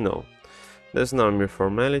 I know. That's not a mere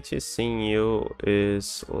formality. Seeing you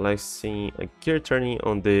is like seeing a gear turning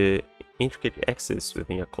on the intricate axis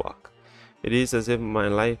within a clock. It is as if my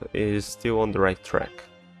life is still on the right track.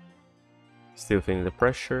 Still feeling the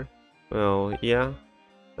pressure? Well, yeah.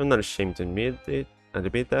 I'm not ashamed to admit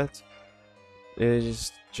that.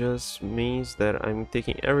 It just means that I'm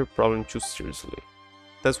taking every problem too seriously.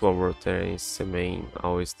 That's what Rotary and Semaine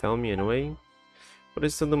always tell me anyway. But I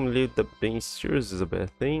still don't believe that being serious is a bad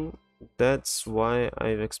thing. That's why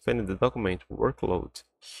I've expanded the document workload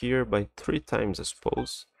here by 3 times, I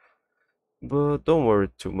suppose. But don't worry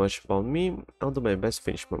too much about me. I'll do my best to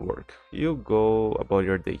finish my work. You go about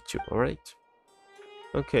your day too, alright?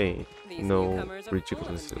 Okay, no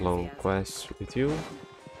ridiculously long quest with you.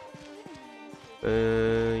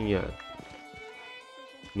 Yeah,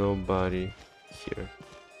 nobody here.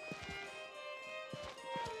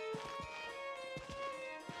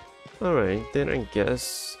 Alright, then I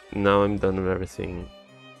guess now I'm done with everything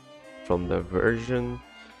from the version,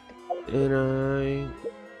 and I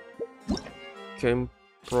can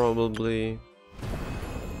probably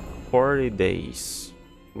 40 days.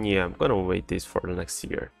 Yeah, I'm gonna wait this for the next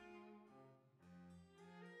year.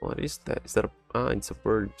 What is that? Is that a... Ah, it's a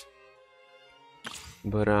bird.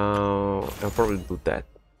 But I'll probably do that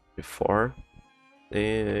before,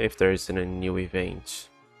 if there isn't a new event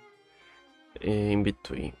in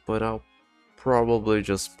between. But I'll probably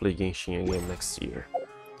just play Genshin again next year.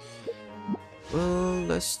 Well,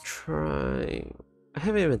 let's try... I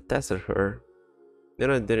haven't even tested her. Then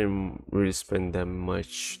I didn't really spend that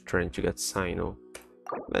much trying to get Sino.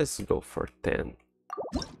 Let's go for 10.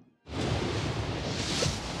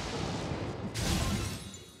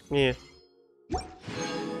 Yeah.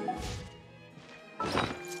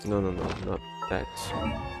 No, not that.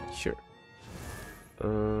 Sure.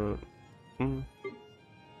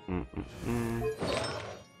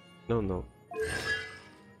 No.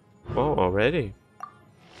 Oh, already?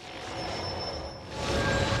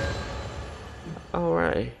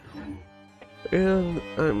 Alright. And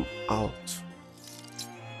I'm out.